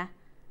wire,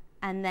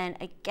 and then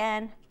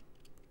again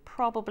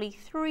probably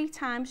 3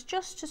 times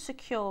just to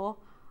secure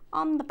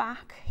on the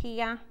back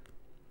here,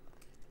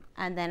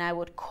 and then I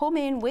would come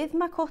in with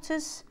my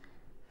cutters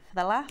for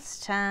the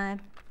last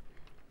time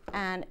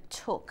and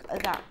tuck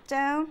that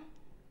down,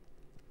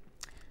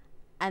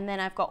 and then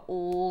I've got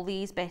all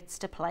these bits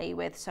to play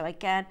with. So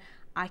again,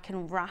 I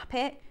can wrap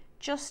it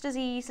just as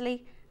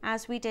easily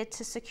as we did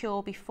to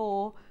secure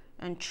before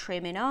and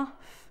trimming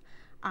off.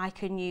 I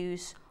can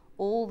use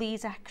all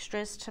these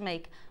extras to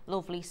make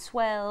lovely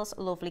swirls,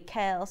 lovely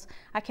curls.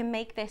 I can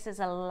make this as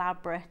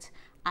elaborate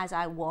as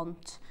I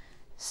want.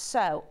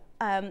 So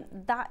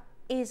that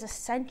is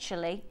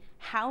essentially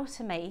how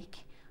to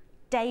make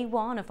day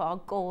one of our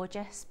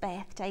gorgeous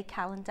birthday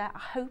calendar. I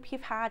hope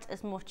you've had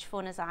as much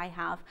fun as I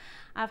have.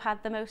 I've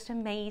had the most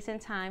amazing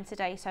time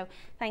today, so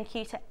thank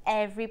you to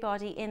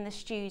everybody in the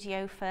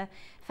studio for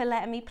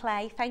letting me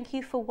play. Thank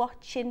you for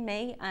watching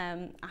me.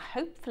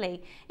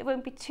 Hopefully it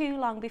won't be too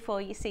long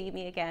before you see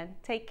me again.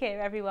 Take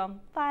care everyone.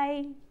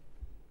 Bye.